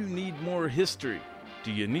 Do you need more history?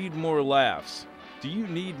 Do you need more laughs? Do you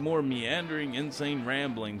need more meandering, insane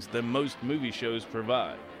ramblings than most movie shows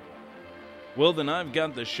provide? Well, then I've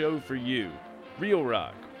got the show for you, Real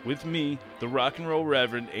Rock, with me, the rock and roll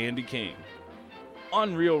Reverend Andy King.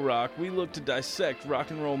 On Real Rock, we look to dissect rock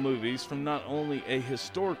and roll movies from not only a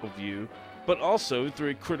historical view, but also through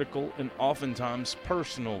a critical and oftentimes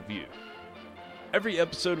personal view. Every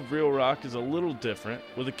episode of Real Rock is a little different,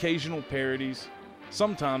 with occasional parodies,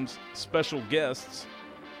 sometimes special guests,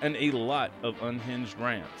 and a lot of unhinged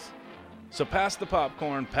rants. So pass the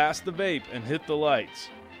popcorn, pass the vape, and hit the lights.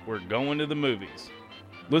 We're going to the movies.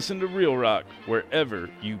 Listen to Real Rock wherever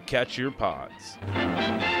you catch your pods.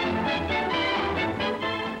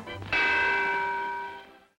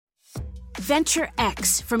 Venture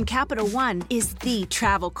X from Capital One is the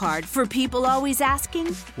travel card for people always asking,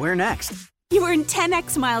 where next? You earn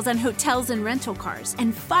 10x miles on hotels and rental cars,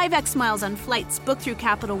 and 5x miles on flights booked through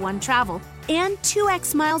Capital One Travel, and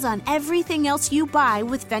 2x miles on everything else you buy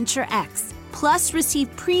with Venture X. Plus,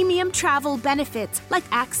 receive premium travel benefits like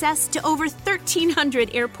access to over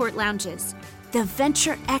 1,300 airport lounges. The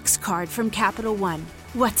Venture X card from Capital One.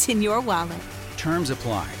 What's in your wallet? Terms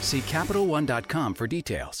apply. See CapitalOne.com for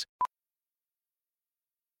details.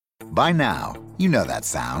 By now, you know that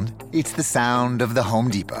sound. It's the sound of the Home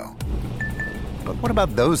Depot. But what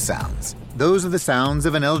about those sounds? Those are the sounds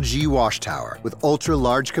of an LG wash tower with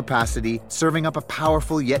ultra-large capacity, serving up a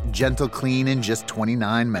powerful yet gentle clean in just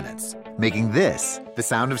 29 minutes. Making this the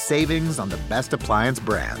sound of savings on the best appliance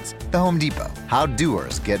brands. The Home Depot. How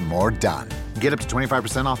doers get more done. Get up to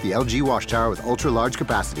 25% off the LG wash tower with ultra-large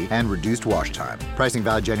capacity and reduced wash time. Pricing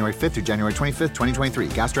valid January 5th through January 25th, 2023.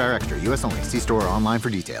 Gas Dryer Extra. U.S. only. See store or online for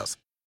details.